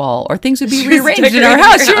be on our wall, or things would be rearranged in our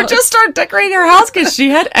house. She would just start decorating her house because she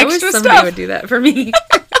had extra somebody stuff. Would do that for me.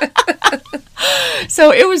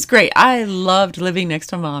 So it was great. I loved living next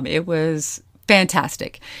to Mom. It was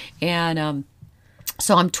fantastic. And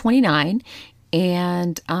so I'm 29,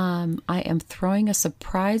 and I am throwing a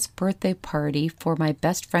surprise birthday party for my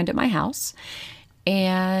best friend at my house.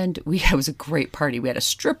 And it was a great party. We had a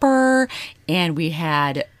stripper, and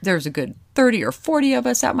there was a good 30 or 40 of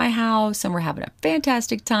us at my house, and we're having a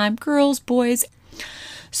fantastic time, girls, boys.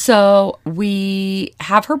 So we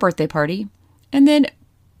have her birthday party, and then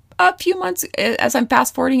a few months, as I'm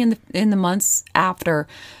fast forwarding in the months after,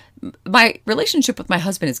 my relationship with my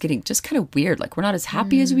husband is getting just kind of weird. Like, we're not as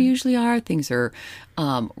happy as we usually are. Things are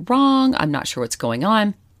wrong. I'm not sure what's going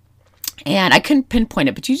on. And I couldn't pinpoint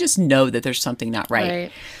it, but you just know that there's something not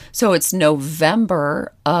right. So it's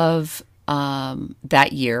November of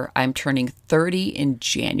that year. I'm turning 30 in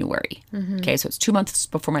January. Okay, so it's 2 months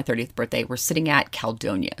before my 30th birthday. We're sitting at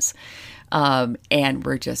Caldonia's, and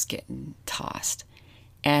we're just getting tossed.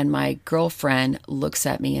 And my girlfriend looks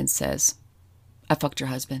at me and says, I fucked your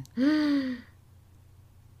husband. And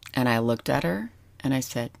I looked at her and I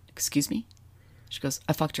said, excuse me? She goes,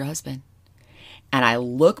 I fucked your husband. And I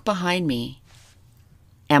look behind me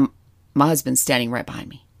and my husband's standing right behind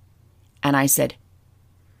me. And I said,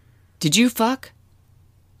 did you fuck?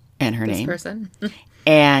 And her name. This person.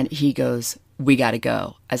 And he goes, we got to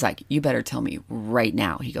go. I was like, you better tell me right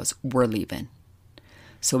now. He goes, we're leaving.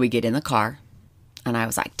 So we get in the car. And I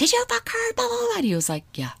was like, did you fuck her? Blah, blah, blah. And he was like,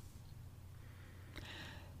 yeah.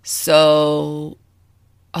 So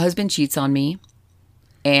husband cheats on me.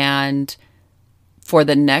 And for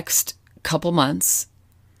the next couple months,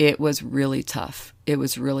 it was really tough. It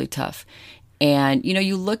was really tough. And, you know,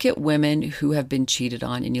 you look at women who have been cheated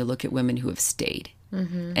on and you look at women who have stayed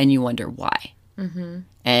and you wonder why.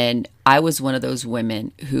 And I was one of those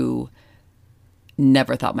women who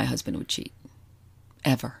never thought my husband would cheat.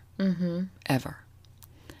 Ever. Ever.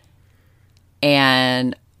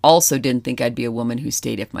 And also didn't think I'd be a woman who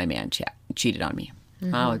stayed if my man cheated on me.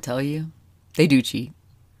 I would tell you, they do cheat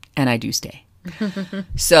and I do stay.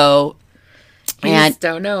 So, You just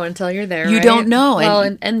don't know until you're there. You right? don't know.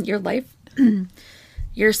 Well, and your life,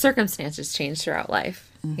 your circumstances change throughout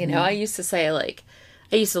life. You know, I used to say, like,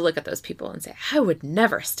 I used to look at those people and say, I would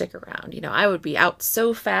never stick around. You know, I would be out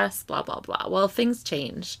so fast, blah, blah, blah. Well, things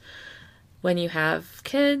change when you have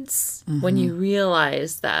kids, when you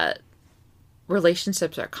realize that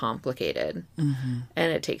relationships are complicated and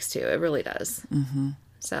it takes two. It really does.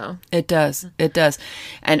 So it does. It does.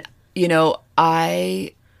 And, you know,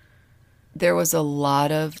 there was a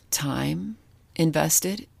lot of time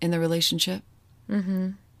invested in the relationship.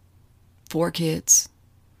 4 kids.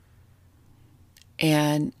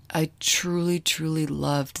 And I truly, truly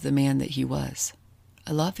loved the man that he was.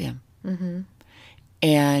 I love him.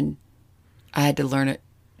 And I had to learn it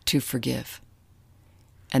to forgive.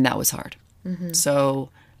 And that was hard. So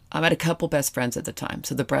I had a couple best friends at the time.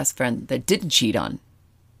 So the best friend that didn't cheat on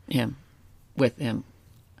him, with him,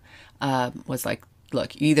 was like,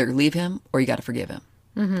 look, you either leave him or you got to forgive him.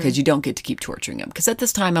 Because you don't get to keep torturing him. Because at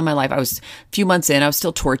this time in my life, I was a few months in, I was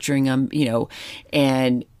still torturing him, you know,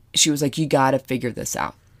 and she was like, you got to figure this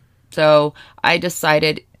out. So I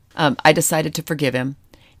decided to forgive him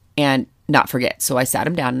and not forget. So I sat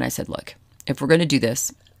him down and I said, look, if we're going to do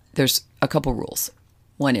this, there's a couple rules.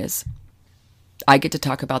 One is I get to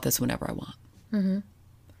talk about this whenever I want.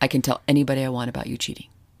 I can tell anybody I want about you cheating.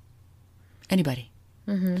 Anybody.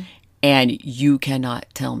 And you cannot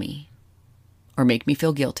tell me or make me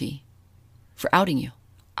feel guilty for outing you.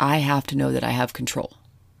 I have to know that I have control.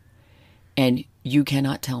 And you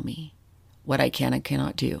cannot tell me what I can and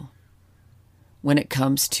cannot do when it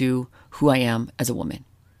comes to who I am as a woman.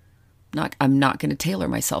 I'm not going to tailor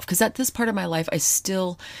myself, because at this part of my life, I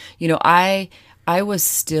still, you know, I was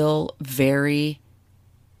still very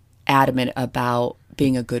adamant about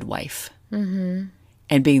being a good wife and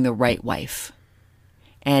being the right wife.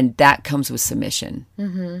 And that comes with submission,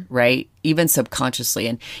 right? Even subconsciously.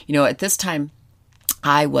 And, you know, at this time,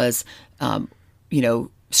 I was, you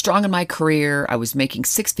know, strong in my career. I was making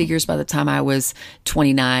 6 figures by the time I was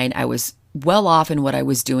 29. I was well off in what I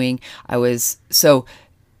was doing. So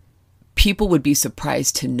people would be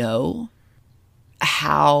surprised to know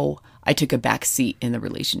how I took a back seat in the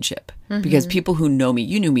relationship. Because people who know me,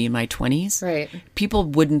 you knew me in my 20s. Right. People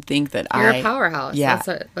wouldn't think that You're a powerhouse. Yeah.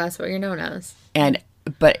 That's what you're known as.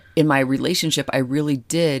 But in my relationship, I really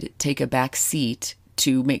did take a back seat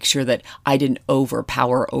to make sure that I didn't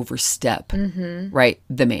overstep, right,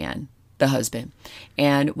 the man, the husband.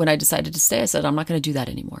 And when I decided to stay, I said, I'm not going to do that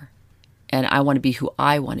anymore. And I want to be who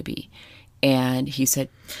I want to be. And he said,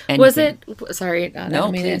 was it, sorry, I no,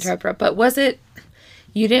 don't mean to interrupt, but was it,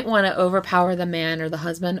 you didn't want to overpower the man or the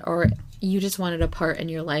husband, or you just wanted a part in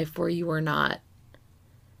your life where you were not,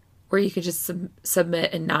 where you could just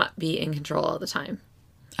submit and not be in control all the time?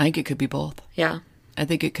 I think it could be both. Yeah. I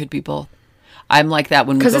think it could be both. I'm like that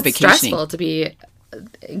when we go vacationing. Because it's stressful to be,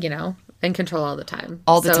 you know, in control all the time.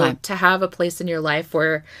 All the time. To have a place in your life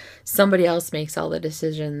where somebody else makes all the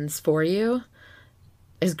decisions for you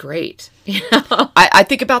is great. You know? I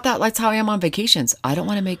think about that. That's how I am on vacations. I don't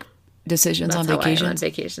want to make decisions on vacations. How I am on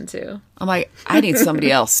vacation too. I'm like, I need somebody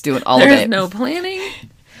else doing all of it. There's no planning.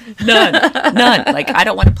 None. Like, I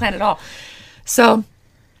don't want to plan at all. So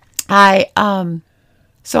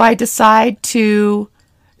I decide to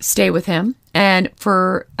stay with him. And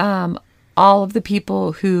for all of the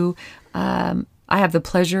people who I have the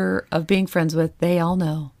pleasure of being friends with, they all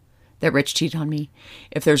know that Rich cheated on me.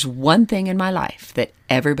 If there's one thing in my life that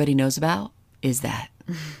everybody knows about, is that.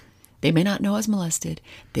 They may not know I was molested.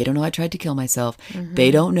 They don't know I tried to kill myself. They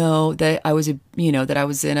don't know that I was, that I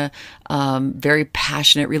was in a very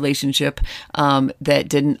passionate relationship that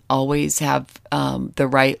didn't always have the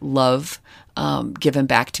right love given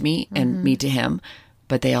back to me and me to him.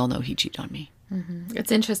 But they all know he cheated on me.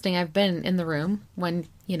 It's interesting. I've been in the room when,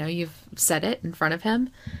 you've said it in front of him,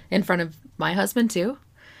 in front of my husband too.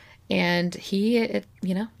 And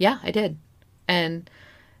yeah, I did. And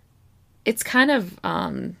it's kind of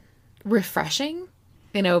refreshing.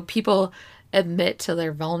 People admit to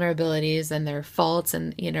their vulnerabilities and their faults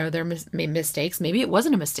and, their mistakes. Maybe it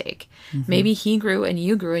wasn't a mistake. Maybe he grew and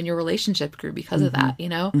you grew and your relationship grew because of that,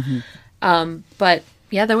 But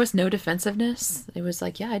yeah, there was no defensive-ness. It was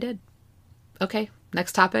like, yeah, I did. Okay,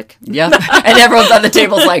 next topic. Yep. And everyone's on the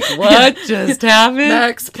table's like, what just happened?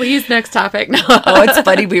 Next topic. No. Oh, it's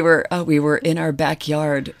funny. We were in our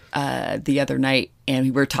backyard the other night, and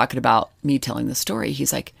we were talking about me telling the story.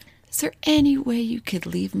 He's like, is there any way you could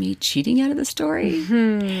leave me cheating out of the story?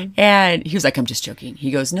 And he was like, I'm just joking.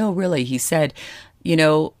 He goes, no, really. He said,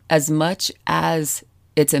 as much as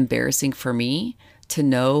it's embarrassing for me to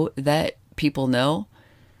know that people know,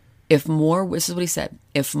 this is what he said,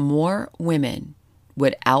 if more women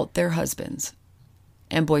would out their husbands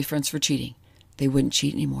and boyfriends for cheating, they wouldn't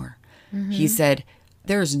cheat anymore. He said,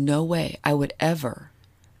 there's no way I would ever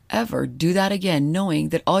do that again, knowing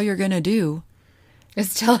that all you're going to do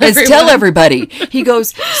is tell everybody. He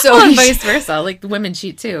goes, so well, and vice versa. Like, women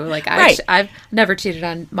cheat too. Like, right. I've never cheated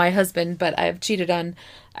on my husband, but I've cheated on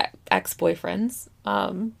ex-boyfriends.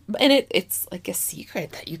 And it's like a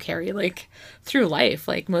secret that you carry like through life.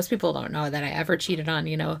 Like, most people don't know that I ever cheated on,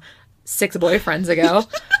 6 boyfriends ago.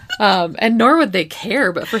 And nor would they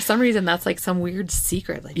care. But for some reason, that's like some weird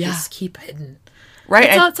secret. Like, just keep hidden. Right.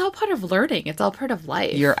 It's all part of learning. It's all part of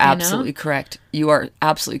life. You're absolutely correct. You are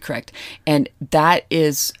absolutely correct. And that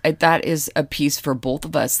is a piece for both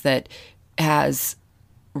of us that has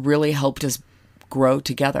really helped us grow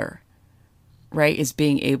together, right? Is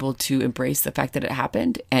being able to embrace the fact that it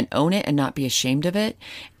happened and own it and not be ashamed of it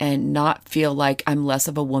and not feel like I'm less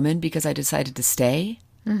of a woman because I decided to stay.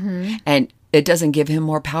 And it doesn't give him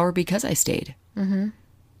more power because I stayed.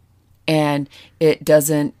 And it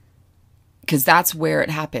doesn't, because that's where it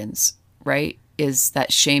happens, right? Is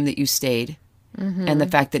that shame that you stayed and the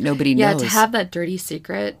fact that nobody knows. Yeah, to have that dirty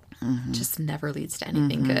secret just never leads to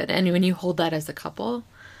anything good. And when you hold that as a couple,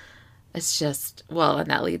 it's just, and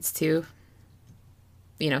that leads to,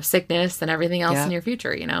 sickness and everything else in your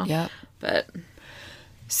future, Yeah. But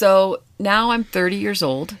so now I'm 30 years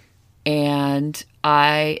old and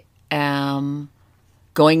I am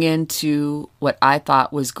going into what I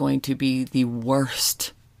thought was going to be the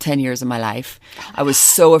worst 10 years of my life. I was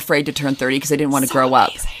so afraid to turn 30 because I didn't want to grow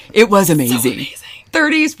up. It was amazing.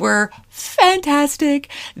 30s were fantastic.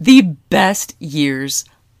 The best years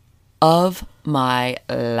of my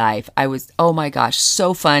life. I was, oh my gosh,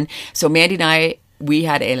 so fun. So Mandi and I, we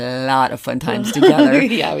had a lot of fun times together.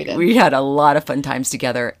 Yeah, we did. We had a lot of fun times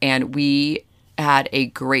together, and we had a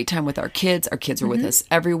great time with our kids. Our kids were with us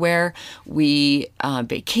everywhere. We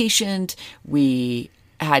vacationed. We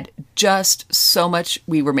had just so much.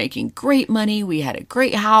 We were making great money. We had a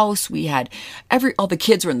great house. We had all the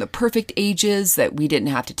kids were in the perfect ages that we didn't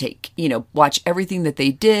have to watch everything that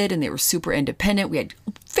they did. And they were super independent. We had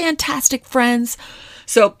fantastic friends.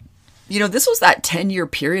 So, this was that 10-year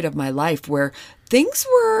period of my life where things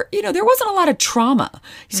were, there wasn't a lot of trauma.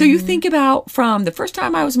 So you think about from the first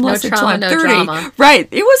time I was molested till I'm 30. Drama. Right.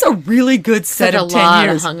 It was a really good set of 10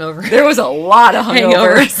 years. There was a lot of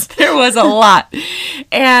hangovers. There was a lot.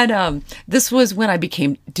 And this was when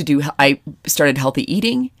I started healthy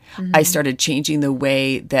eating. I started changing the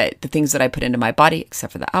way that the things that I put into my body,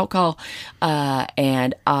 except for the alcohol.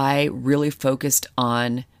 And I really focused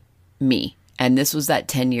on me. And this was that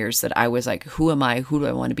 10 years that I was like, who am I? Who do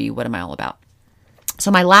I want to be? What am I all about? So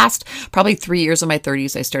my last probably 3 years of my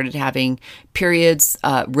 30s, I started having periods,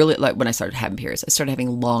 really like when I started having periods, I started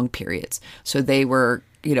having long periods. So they were,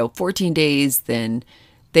 14 days, then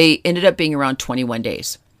they ended up being around 21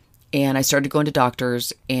 days. And I started going to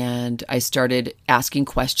doctors and I started asking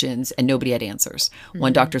questions and nobody had answers.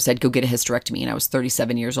 One doctor said, go get a hysterectomy. And I was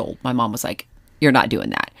 37 years old. My mom was like, you're not doing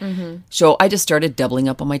that. So I just started doubling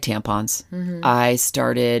up on my tampons. I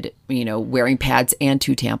started, wearing pads and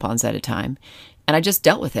 2 tampons at a time. And I just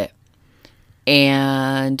dealt with it.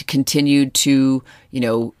 and continued to,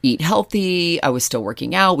 eat healthy. I was still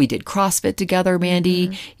working out. We did CrossFit together,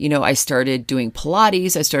 Mandi. I started doing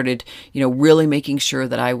Pilates. I started, really making sure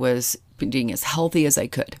that I was being as healthy as I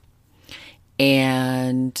could.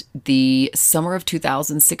 And the summer of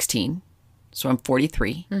 2016, so I'm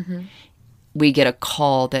 43, we get a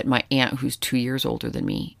call that my aunt, who's 2 years older than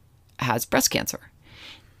me, has breast cancer.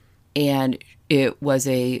 And it was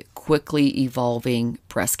a quickly evolving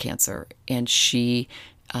breast cancer. And she,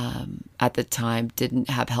 at the time, didn't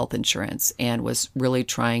have health insurance and was really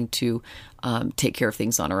trying to take care of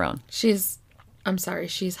things on her own. She's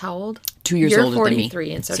how old? 2 years older than me. You're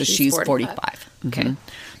 43, and so she's 45. Okay.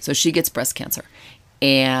 So she gets breast cancer.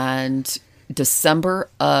 And December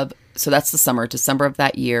of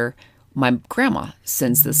that year, my grandma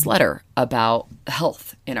sends this letter about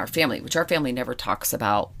health in our family, which our family never talks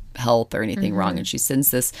about health or anything wrong. And she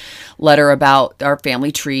sends this letter about our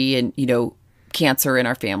family tree and, cancer in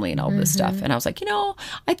our family and all this stuff. And I was like,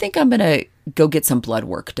 I think I'm going to go get some blood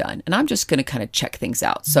work done. And I'm just going to kind of check things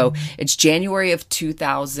out. So it's January of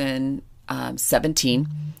 2017,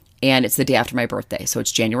 and it's the day after my birthday. So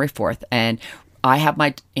it's January 4th. And I have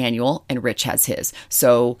my annual and Rich has his.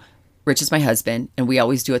 So Rich is my husband, and we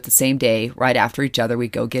always do it the same day, right after each other. We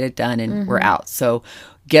go get it done and we're out. So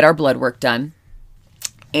get our blood work done.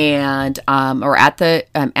 And or at the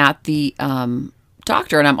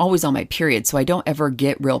doctor, and I'm always on my period, so I don't ever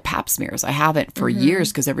get real pap smears. I haven't for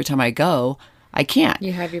years because every time I go, I can't.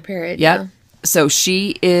 You have your period. Yep. Yeah. So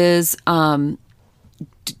she is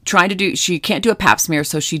she can't do a pap smear,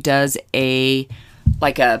 so she does a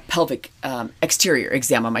pelvic exterior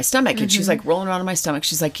exam on my stomach. And she's like rolling around on my stomach.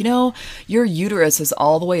 She's like, your uterus is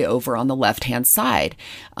all the way over on the left-hand side.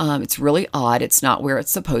 It's really odd. It's not where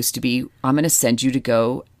it's supposed to be. I'm going to send you to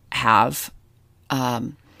go have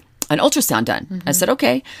an ultrasound done. I said,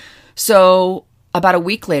 okay. So about a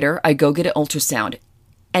week later, I go get an ultrasound.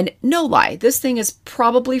 And no lie, this thing is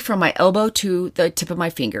probably from my elbow to the tip of my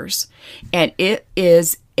fingers. And it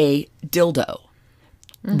is a dildo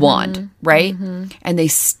wand, right? And they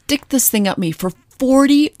stick this thing up me for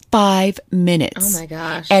 45 minutes. Oh my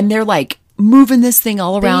gosh. And they're like moving this thing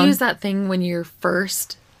all around. They use that thing when you're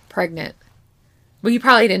first pregnant. Well, you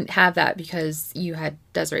probably didn't have that because you had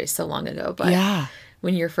Desiree so long ago, but yeah,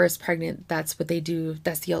 when you're first pregnant, that's what they do.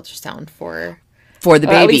 That's the ultrasound for the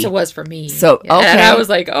baby. At least it was for me. So, okay. And I was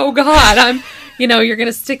like, oh God, I'm, you're going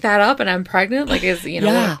to stick that up and I'm pregnant. Like,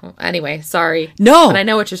 yeah. Anyway, sorry. No. But I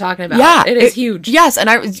know what you're talking about. Yeah. It is huge. Yes.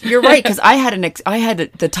 And you're right. Cause I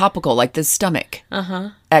had the topical, like the stomach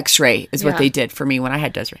x-ray is what they did for me when I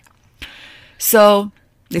had Desiree. So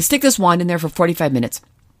they stick this wand in there for 45 minutes.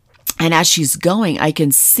 And as she's going, I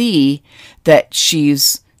can see that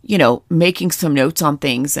she's, making some notes on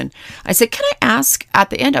things. And I said, can I ask at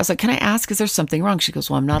the end? I was like, can I ask, is there something wrong? She goes,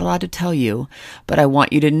 well, I'm not allowed to tell you, but I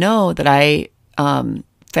want you to know that I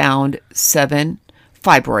found 7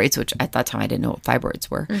 fibroids, which at that time I didn't know what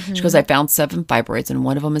fibroids were. She goes, I found 7 fibroids and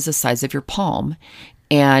one of them is the size of your palm.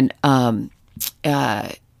 And, no,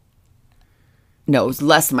 it was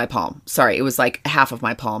less than my palm. Sorry. It was like half of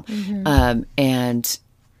my palm.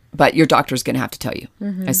 But your doctor's going to have to tell you.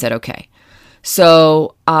 I said, okay.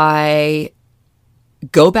 So I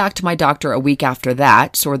go back to my doctor a week after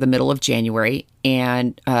that, so the middle of January,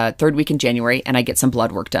 and third week in January, and I get some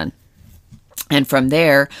blood work done. And from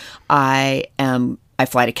there, I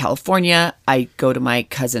fly to California. I go to my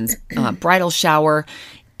cousin's bridal shower,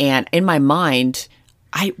 and in my mind,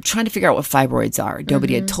 I'm trying to figure out what fibroids are.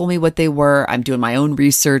 Nobody had told me what they were. I'm doing my own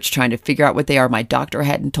research, trying to figure out what they are. My doctor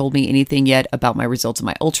hadn't told me anything yet about my results of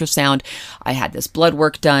my ultrasound. I had this blood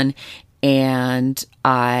work done, and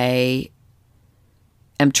I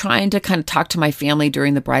am trying to kind of talk to my family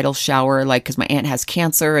during the bridal shower, like, because my aunt has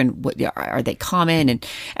cancer, and what are they common? And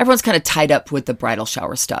everyone's kind of tied up with the bridal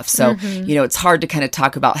shower stuff. So, it's hard to kind of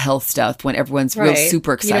talk about health stuff when everyone's real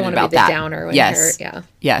super excited about that. Downer when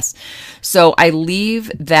Yes. So I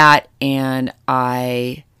leave that and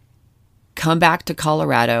I come back to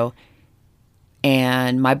Colorado,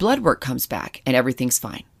 and my blood work comes back and everything's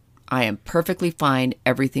fine. I am perfectly fine.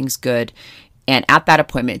 Everything's good. And at that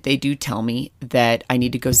appointment, they do tell me that I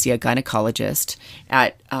need to go see a gynecologist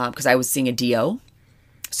because I was seeing a DO.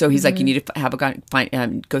 So he's like, you need to have go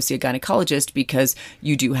see a gynecologist because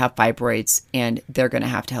you do have fibroids and they're going to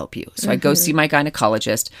have to help you. So I go see my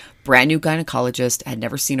gynecologist, brand new gynecologist. I had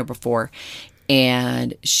never seen her before.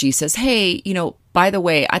 And she says, hey, by the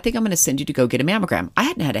way, I think I'm going to send you to go get a mammogram. I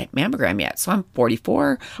hadn't had a mammogram yet. So I'm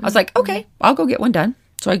 44. I was like, okay, I'll go get one done.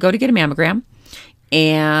 So I go to get a mammogram.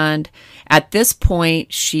 And at this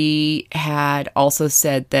point, she had also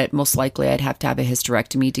said that most likely I'd have to have a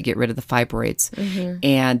hysterectomy to get rid of the fibroids,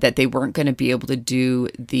 and that they weren't going to be able to do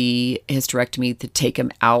the hysterectomy to take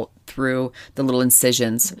them out through the little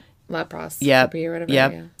incisions. Laparoscopy or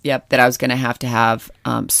whatever. Yep. That I was going to have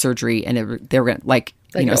surgery, and they were going to, like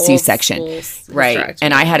C-section. Right.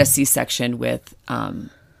 And I had a C-section with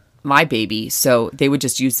my baby, so they would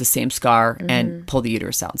just use the same scar and pull the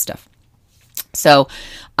uterus out and stuff. So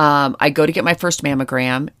I go to get my first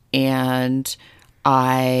mammogram, and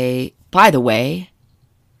by the way,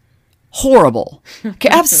 horrible. Okay,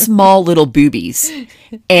 I have small little boobies,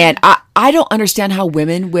 and I don't understand how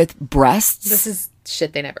women with breasts. This is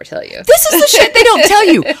shit they never tell you. This is the shit they don't tell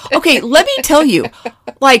you. Okay, let me tell you.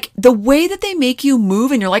 Like, the way that they make you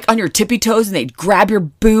move, and you're like on your tippy toes, and they grab your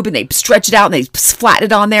boob and they stretch it out and they flatten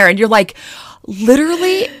it on there, and you're like,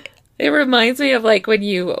 literally. It reminds me of like when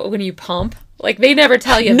you pump. Like, they never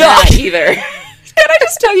tell you that either. Can I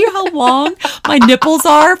just tell you how long my nipples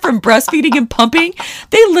are from breastfeeding and pumping?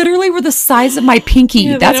 They literally were the size of my pinky.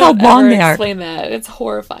 Yeah, that's how long they are. Explain that. It's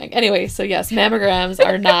horrifying. Anyway, so yes, mammograms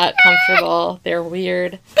are not comfortable. They're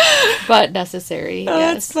weird, but necessary. Oh,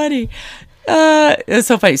 yes. That's funny. It's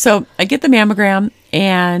so funny. So I get the mammogram,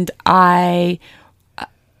 and I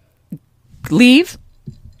leave,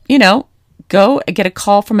 go and get a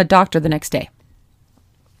call from a doctor the next day.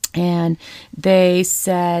 And they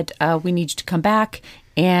said, we need you to come back,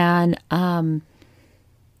 and we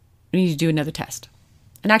need to do another test.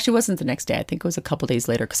 And actually, it wasn't the next day. I think it was a couple days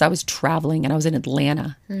later, because I was traveling and I was in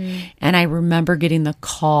Atlanta. And I remember getting the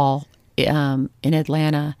call in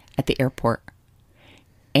Atlanta at the airport.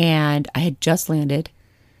 And I had just landed,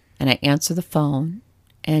 and I answered the phone,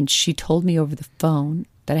 and she told me over the phone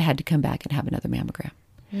that I had to come back and have another mammogram.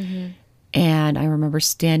 And I remember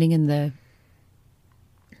standing in the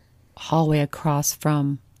hallway across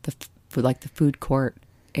from the food court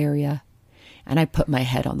area, and I put my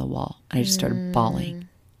head on the wall, and I just started bawling.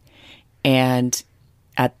 And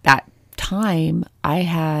at that time,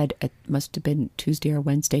 it must have been Tuesday or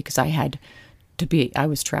Wednesday, because I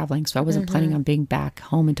was traveling, so I wasn't planning on being back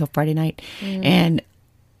home until Friday night. And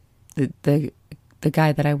the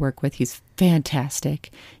guy that I work with, he's fantastic.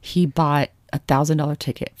 He bought $1,000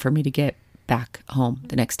 ticket for me to get back home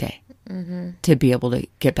the next day. To be able to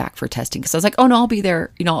get back for testing. Because I was like, oh no, I'll be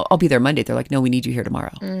there. I'll be there Monday. They're like, no, we need you here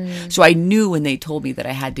tomorrow. So I knew when they told me that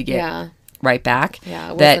I had to get right back,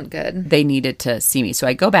 it wasn't good. They needed to see me. So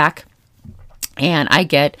I go back, and I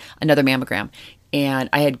get another mammogram. And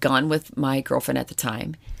I had gone with my girlfriend at the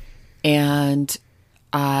time. And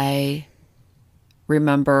I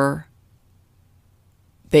remember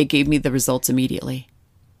they gave me the results immediately.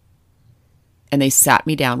 And they sat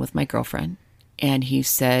me down with my girlfriend. And he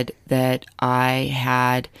said that I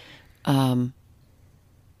had to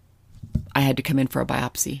come in for a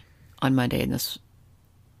biopsy on Monday,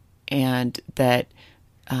 and that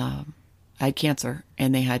I had cancer,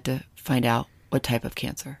 and they had to find out what type of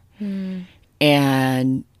cancer.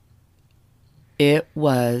 And it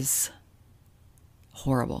was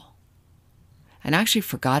horrible. And I actually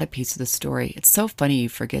forgot a piece of the story. It's so funny you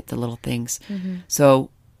forget the little things. So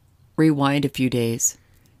rewind a few days.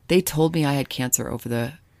 They told me I had cancer over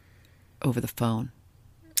the phone.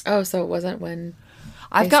 Oh, so it wasn't when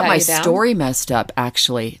I've got my story messed up,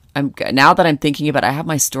 actually. Now that I'm thinking about it, I have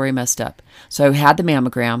my story messed up. So I had the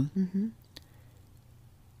mammogram.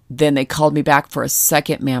 Then they called me back for a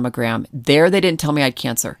second mammogram. There, they didn't tell me I had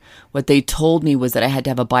cancer. What they told me was that I had to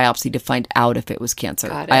have a biopsy to find out if it was cancer.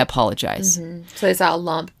 Got it. I apologize. So they saw a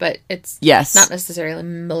lump, but it's not necessarily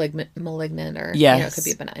malignant, or it could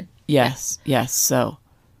be benign. Yes. So,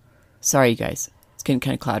 sorry, you guys. It's getting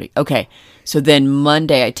kind of cloudy. Okay. So then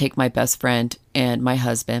Monday, I take my best friend and my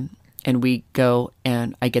husband, and we go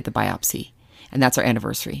and I get the biopsy. And that's our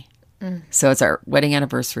anniversary. So it's our wedding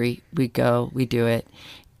anniversary. We go, we do it.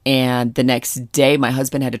 And the next day, my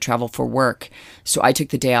husband had to travel for work. So I took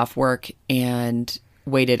the day off work and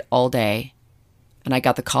waited all day. And I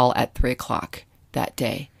got the call at 3:00 that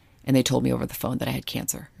day. And they told me over the phone that I had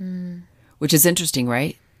cancer. Which is interesting,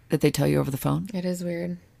 right? That they tell you over the phone. It is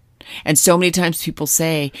weird. And so many times people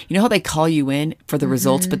say, you know how they call you in for the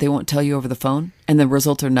results, but they won't tell you over the phone? And the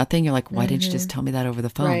results are nothing? You're like, why didn't you just tell me that over the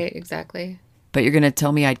phone? Right, exactly. But you're going to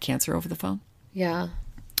tell me I had cancer over the phone? Yeah.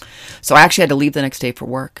 So I actually had to leave the next day for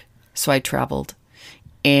work. So I traveled.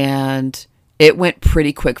 And it went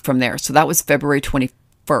pretty quick from there. So that was February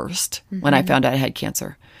 21st when I found out I had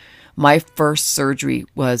cancer. My first surgery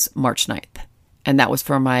was March 9th. And that was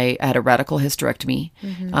I had a radical hysterectomy.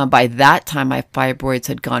 By that time, my fibroids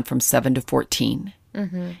had gone from 7 to 14.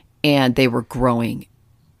 And they were growing.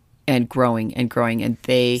 and growing and growing. And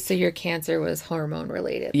So your cancer was hormone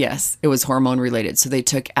related. yes, it was hormone related. So they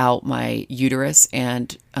took out my uterus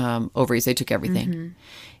and ovaries. They took everything.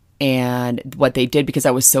 And what they did, because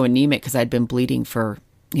I was so anemic, because I'd been bleeding for,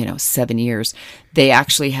 7 years, they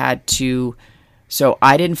actually had to, so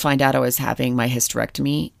I didn't find out I was having my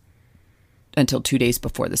hysterectomy until 2 days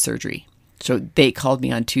before the surgery. So they called me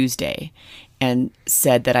on Tuesday and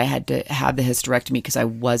said that I had to have the hysterectomy because I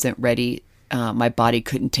wasn't ready. My body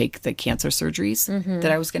couldn't take the cancer surgeries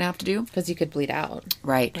that I was going to have to do. Because you could bleed out.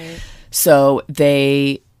 Right. So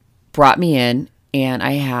they brought me in and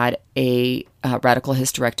I had a radical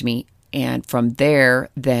hysterectomy. And from there,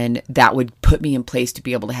 then that would put me in place to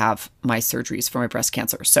be able to have my surgeries for my breast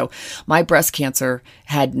cancer. So my breast cancer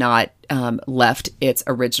had not left its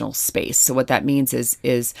original space. So what that means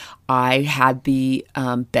is I had the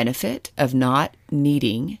benefit of not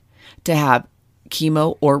needing to have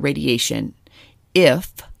chemo or radiation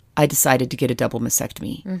if I decided to get a double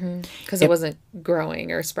mastectomy. Because it wasn't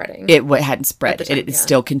growing or spreading. It hadn't spread. Time, It's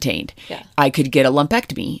still contained. Yeah. I could get a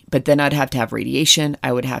lumpectomy, but then I'd have to have radiation.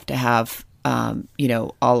 I would have to have,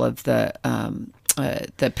 all of the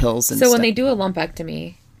pills and So stuff. when they do a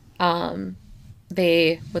lumpectomy,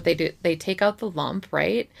 they take out the lump,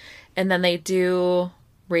 right? And then they do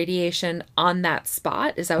radiation on that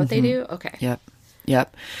spot. Is that what they do? Okay.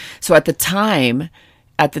 Yep. So at the time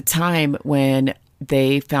when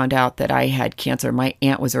they found out that I had cancer, my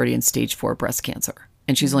aunt was already in stage 4 breast cancer,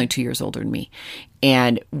 and she's only 2 years older than me.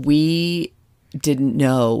 And we didn't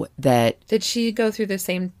know that. Did she go through the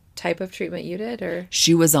same type of treatment you did, or?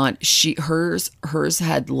 She was on, hers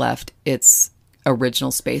had left its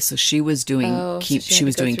original space. So she was doing, she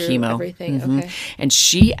was doing chemo. Everything. Okay. And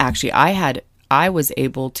she actually, I was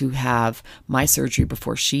able to have my surgery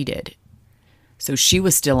before she did. So she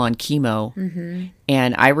was still on chemo.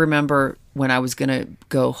 And I remember when I was going to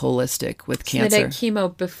go holistic with cancer. So they did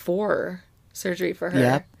chemo before surgery for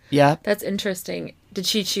her. Yep. That's interesting. Did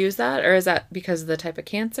she choose that, or is that because of the type of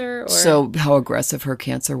cancer? Or? So how aggressive her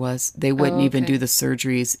cancer was. They wouldn't even do the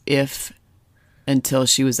surgeries until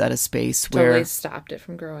she was at a space where. Totally stopped it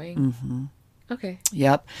from growing. Okay.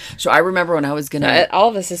 Yep. So I remember when I was going to. All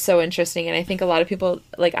of this is so interesting. And I think a lot of people,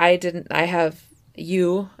 like I have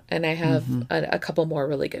you and I have a couple more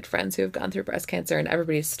really good friends who have gone through breast cancer, and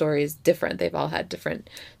everybody's story is different. They've all had different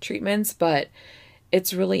treatments, but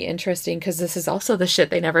it's really interesting because this is also the shit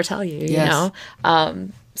they never tell you, you know?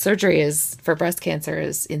 Surgery for breast cancer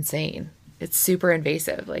is insane. It's super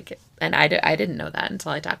invasive. And I didn't know that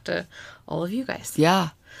until I talked to all of you guys. Yeah.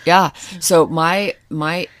 So my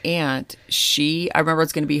aunt, I remember I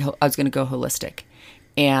was going to go holistic.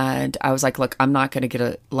 And I was like, look, I'm not going to get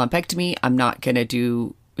a lumpectomy. I'm not going to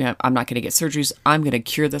get surgeries. I'm going to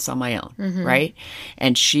cure this on my own. Right.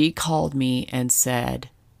 And she called me and said,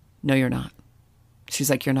 no, you're not. She's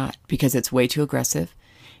like, you're not, because it's way too aggressive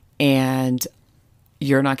and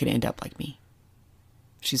you're not going to end up like me.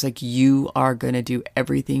 She's like, you are going to do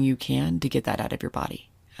everything you can to get that out of your body.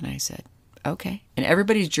 And I said, okay. And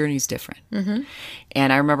everybody's journey is different.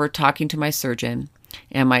 And I remember talking to my surgeon,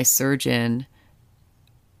 and my surgeon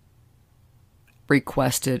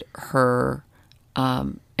requested her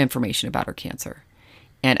information about her cancer.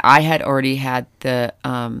 And I had already had the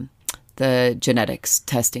genetics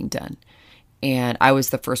testing done. And I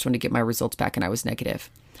was the first one to get my results back, and I was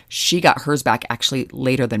negative. She got hers back actually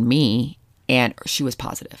later than me, and she was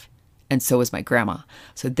positive. And so was my grandma.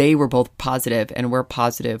 So they were both positive, and we're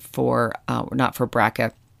positive for, not for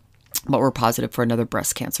BRCA, but we're positive for another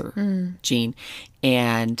breast cancer gene.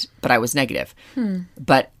 But I was negative.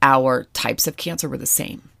 But our types of cancer were the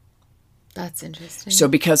same. That's interesting. So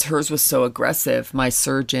because hers was so aggressive, my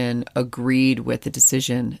surgeon agreed with the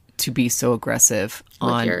decision to be so aggressive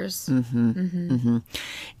on yours.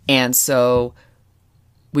 And so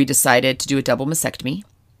we decided to do a double mastectomy.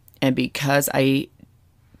 And because I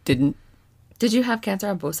didn't. Did you have cancer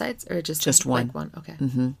on both sides, or just one? Like one. Okay.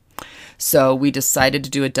 So we decided to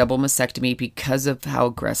do a double mastectomy because of how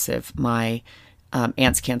aggressive my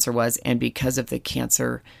aunt's cancer was, and because of the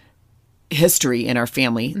cancer history in our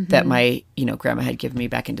family that my grandma had given me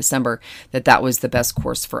back in December, that was the best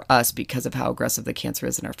course for us because of how aggressive the cancer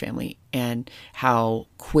is in our family and how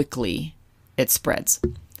quickly it spreads.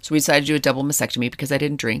 So we decided to do a double mastectomy because I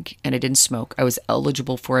didn't drink and I didn't smoke. I was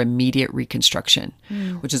eligible for immediate reconstruction,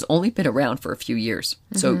 which has only been around for a few years.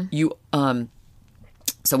 So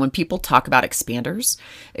so when people talk about expanders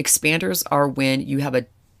are when you have a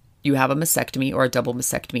mastectomy or a double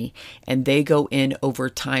mastectomy, and they go in over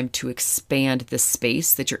time to expand the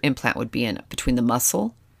space that your implant would be in between the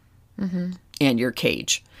muscle and your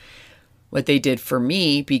cage. what they did for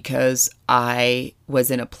me, because I was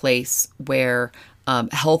in a place where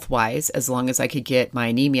health-wise, as long as I could get my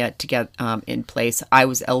anemia to get in place, I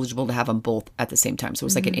was eligible to have them both at the same time. So it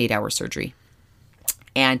was like an 8-hour surgery.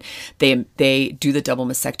 And they do the double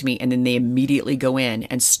mastectomy, and then they immediately go in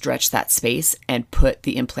and stretch that space and put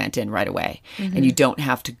the implant in right away. And you don't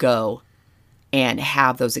have to go and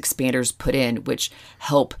have those expanders put in, which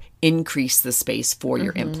help increase the space for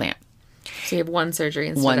your implant. So you have one surgery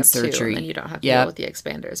instead of two, and then you don't have to deal with the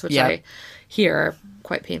expanders, which I hear are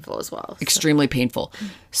quite painful as well. Extremely painful.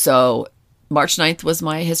 So March 9th was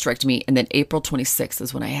my hysterectomy, and then April 26th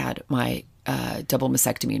is when I had my double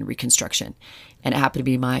mastectomy and reconstruction. And it happened to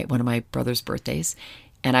be one of my brother's birthdays.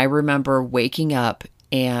 And I remember waking up,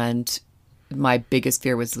 and my biggest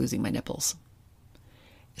fear was losing my nipples.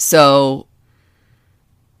 So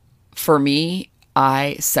for me,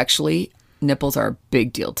 nipples are a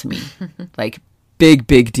big deal to me, like big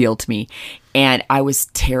deal to me. And I was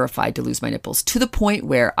terrified to lose my nipples, to the point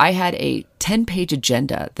where I had a 10-page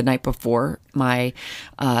agenda the night before my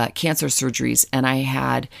cancer surgeries. And I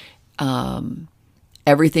had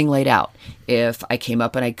everything laid out. If I came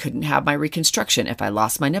up and I couldn't have my reconstruction, if I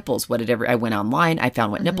lost my nipples, I went online, I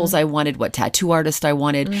found what nipples I wanted, what tattoo artist I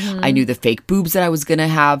wanted. I knew the fake boobs that I was going to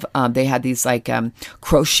have. They had these like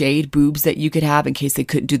crocheted boobs that you could have in case they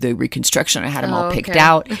couldn't do the reconstruction. I had them all picked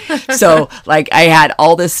out. So like I had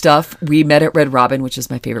all this stuff. We met at Red Robin, which is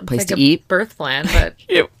my favorite place to eat. Birth plan, but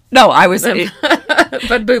no, I was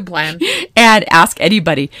but boob plan. And ask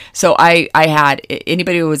anybody. So I had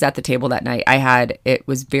anybody who was at the table that night, it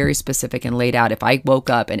was very specific and laid out. If I woke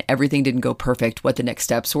up and everything didn't go perfect, what the next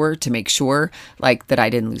steps were to make sure like that I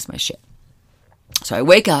didn't lose my shit. So I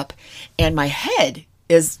wake up, and my head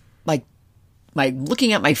is like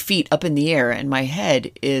looking at my feet up in the air, and my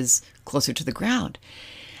head is closer to the ground.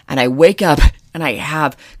 And I wake up, and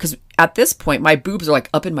because at this point my boobs are like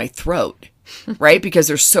up in my throat. Right? Because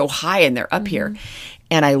they're so high and they're up here.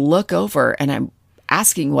 And I look over, and I'm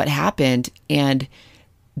asking what happened. And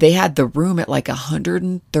they had the room at like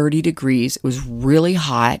 130 degrees. It was really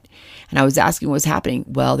hot. And I was asking what was happening.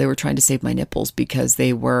 Well, they were trying to save my nipples because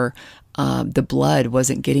they were, the blood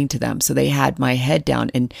wasn't getting to them. So they had my head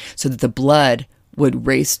down, and so that the blood would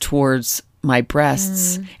race towards my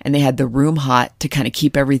breasts, and they had the room hot to kind of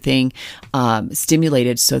keep everything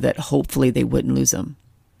stimulated so that hopefully they wouldn't lose them.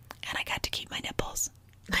 And I got to keep my nipples.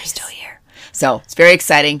 Nice. They're still here. So it's very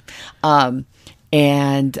exciting. So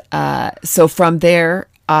from there,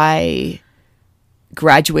 I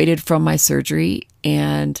graduated from my surgery,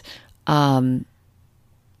 and I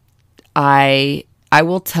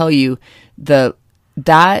will tell you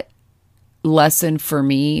that lesson for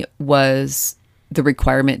me was the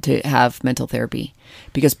requirement to have mental therapy,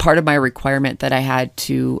 because part of my requirement that I had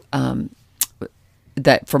to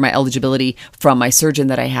that for my eligibility from my surgeon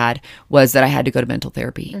that I had was that I had to go to mental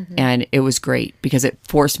therapy. And it was great because it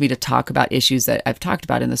forced me to talk about issues that I've talked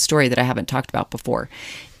about in the story that I haven't talked about before.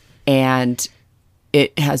 And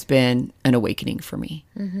it has been an awakening for me.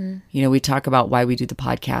 You know, we talk about why we do the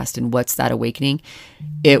podcast and what's that awakening.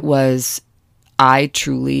 I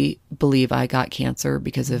truly believe I got cancer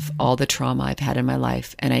because of all the trauma I've had in my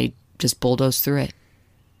life, and I just bulldozed through it.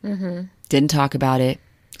 Didn't talk about it.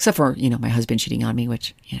 Except for, my husband cheating on me,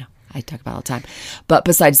 which, I talk about all the time. But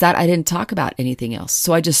besides that, I didn't talk about anything else.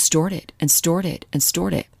 So I just stored it and stored it and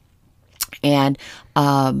stored it. And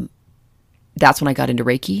that's when I got into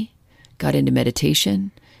Reiki, got into meditation.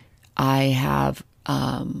 I have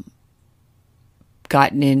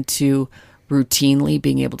gotten into routinely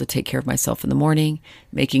being able to take care of myself in the morning,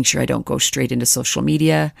 making sure I don't go straight into social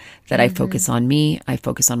media, that I focus on me, I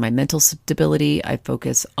focus on my mental stability, I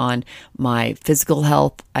focus on my physical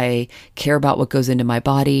health, I care about what goes into my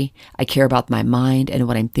body, I care about my mind and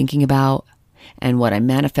what I'm thinking about and what I'm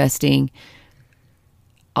manifesting,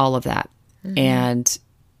 all of that. And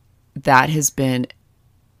that has been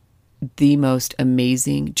the most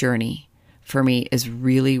amazing journey for me, is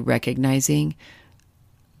really recognizing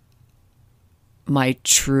my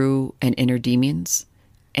true and inner demons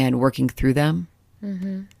and working through them,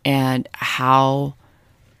 and how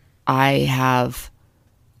I have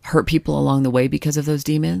hurt people along the way because of those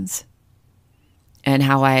demons, and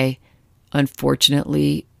how I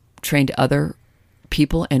unfortunately trained other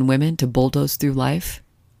people and women to bulldoze through life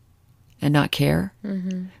and not care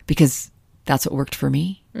because that's what worked for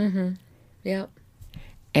me. Yep.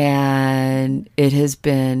 And it has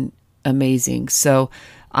been amazing. So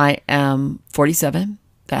I am 47.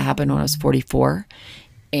 That happened when I was 44.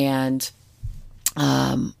 And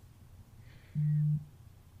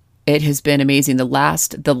it has been amazing. The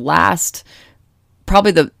last,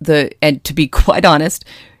 probably and to be quite honest,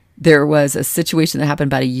 there was a situation that happened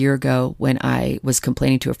about a year ago when I was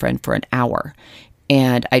complaining to a friend for an hour,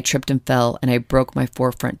 and I tripped and fell, and I broke my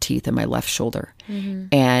 4 front teeth in my left shoulder.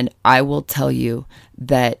 And I will tell you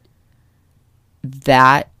that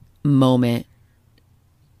moment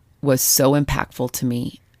was so impactful to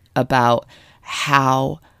me about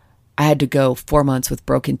how I had to go 4 months with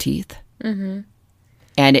broken teeth. And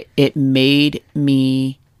it made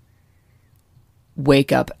me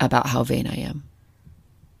wake up about how vain I am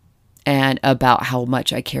and about how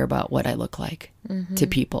much I care about what I look like to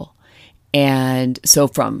people. And so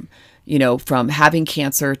from having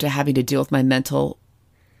cancer to having to deal with my mental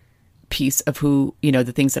piece of who, the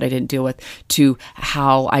things that I didn't deal with, to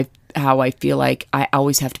how I feel like I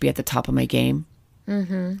always have to be at the top of my game,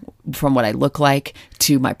 from what I look like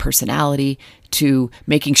to my personality to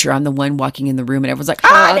making sure I'm the one walking in the room and everyone's like,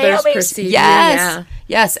 others perceive you. Yes.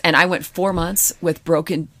 Yes. And I went 4 months with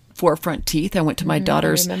broken 4 front teeth. I went to my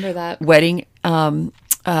daughter's wedding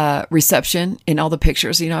reception in all the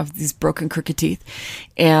pictures, of these broken crooked teeth.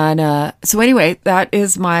 And so anyway, that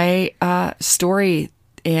is my story.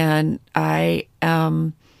 And I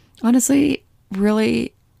am honestly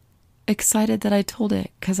really excited that I told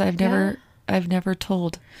it, because I've never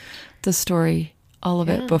told the story, all of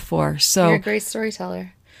it before. So you're a great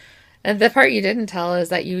storyteller. And the part you didn't tell is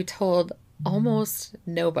that you told almost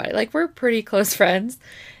nobody. Like, we're pretty close friends,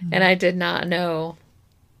 and I did not know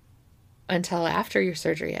until after your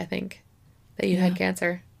surgery, I think, that you had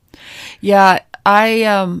cancer. Yeah,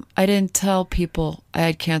 I didn't tell people I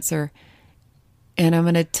had cancer. And I'm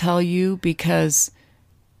going to tell you because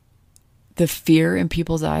the fear in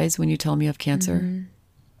people's eyes when you tell me you have cancer,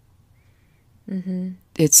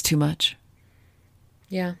 it's too much.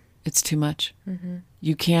 Yeah. It's too much.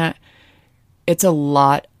 You can't, it's a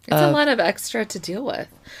lot of extra to deal with.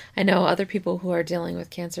 I know other people who are dealing with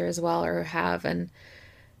cancer as well, or have, and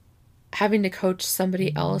having to coach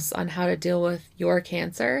somebody else on how to deal with your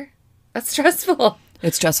cancer, that's stressful.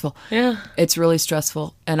 It's stressful. Yeah. It's really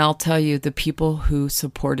stressful. And I'll tell you, the people who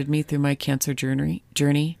supported me through my cancer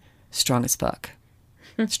journey, strong as fuck.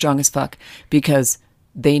 Strong as fuck. Because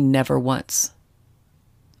they never once,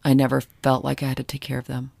 I never felt like I had to take care of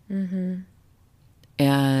them.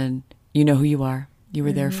 And you know who you are. You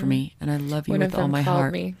were there for me. And I love you with all my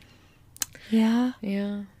heart. Me. Yeah.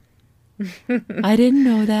 Yeah. I didn't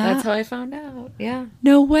know that. That's how I found out. Yeah.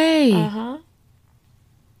 No way. Yeah.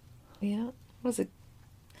 It was a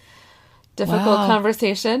difficult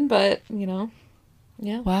conversation, but yeah.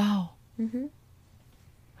 Wow.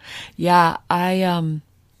 Yeah, I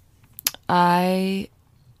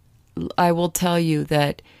will tell you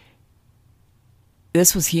that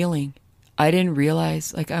this was healing. I didn't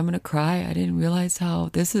realize, I'm going to cry. I didn't realize how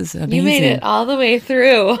this is amazing. You made it all the way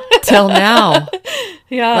through. Till now.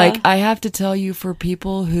 Yeah. I have to tell you, for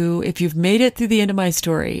people who, if you've made it through the end of my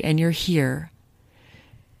story and you're here,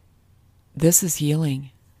 this is healing.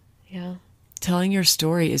 Yeah. Telling your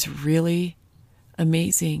story is really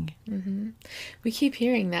amazing. We keep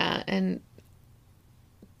hearing that. And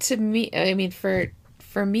to me, I mean, for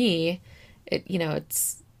me,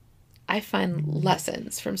 it's, I find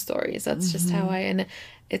lessons from stories. That's just how and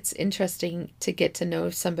it's interesting to get to know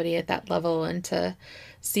somebody at that level and to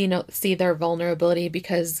see their vulnerability,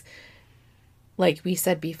 because like we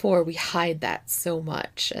said before, we hide that so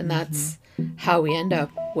much, and that's how we end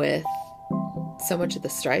up with so much of the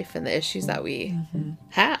strife and the issues that we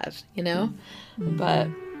have, but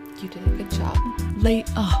you did a good job.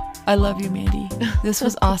 I love you, Mandi. This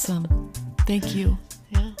was awesome. Thank you.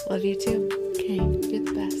 Yeah, love you too. Okay. You're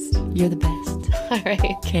the best. You're the best. All right.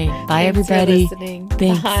 Okay. Bye, everybody. For listening.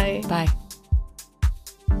 Thanks. Bye. Bye.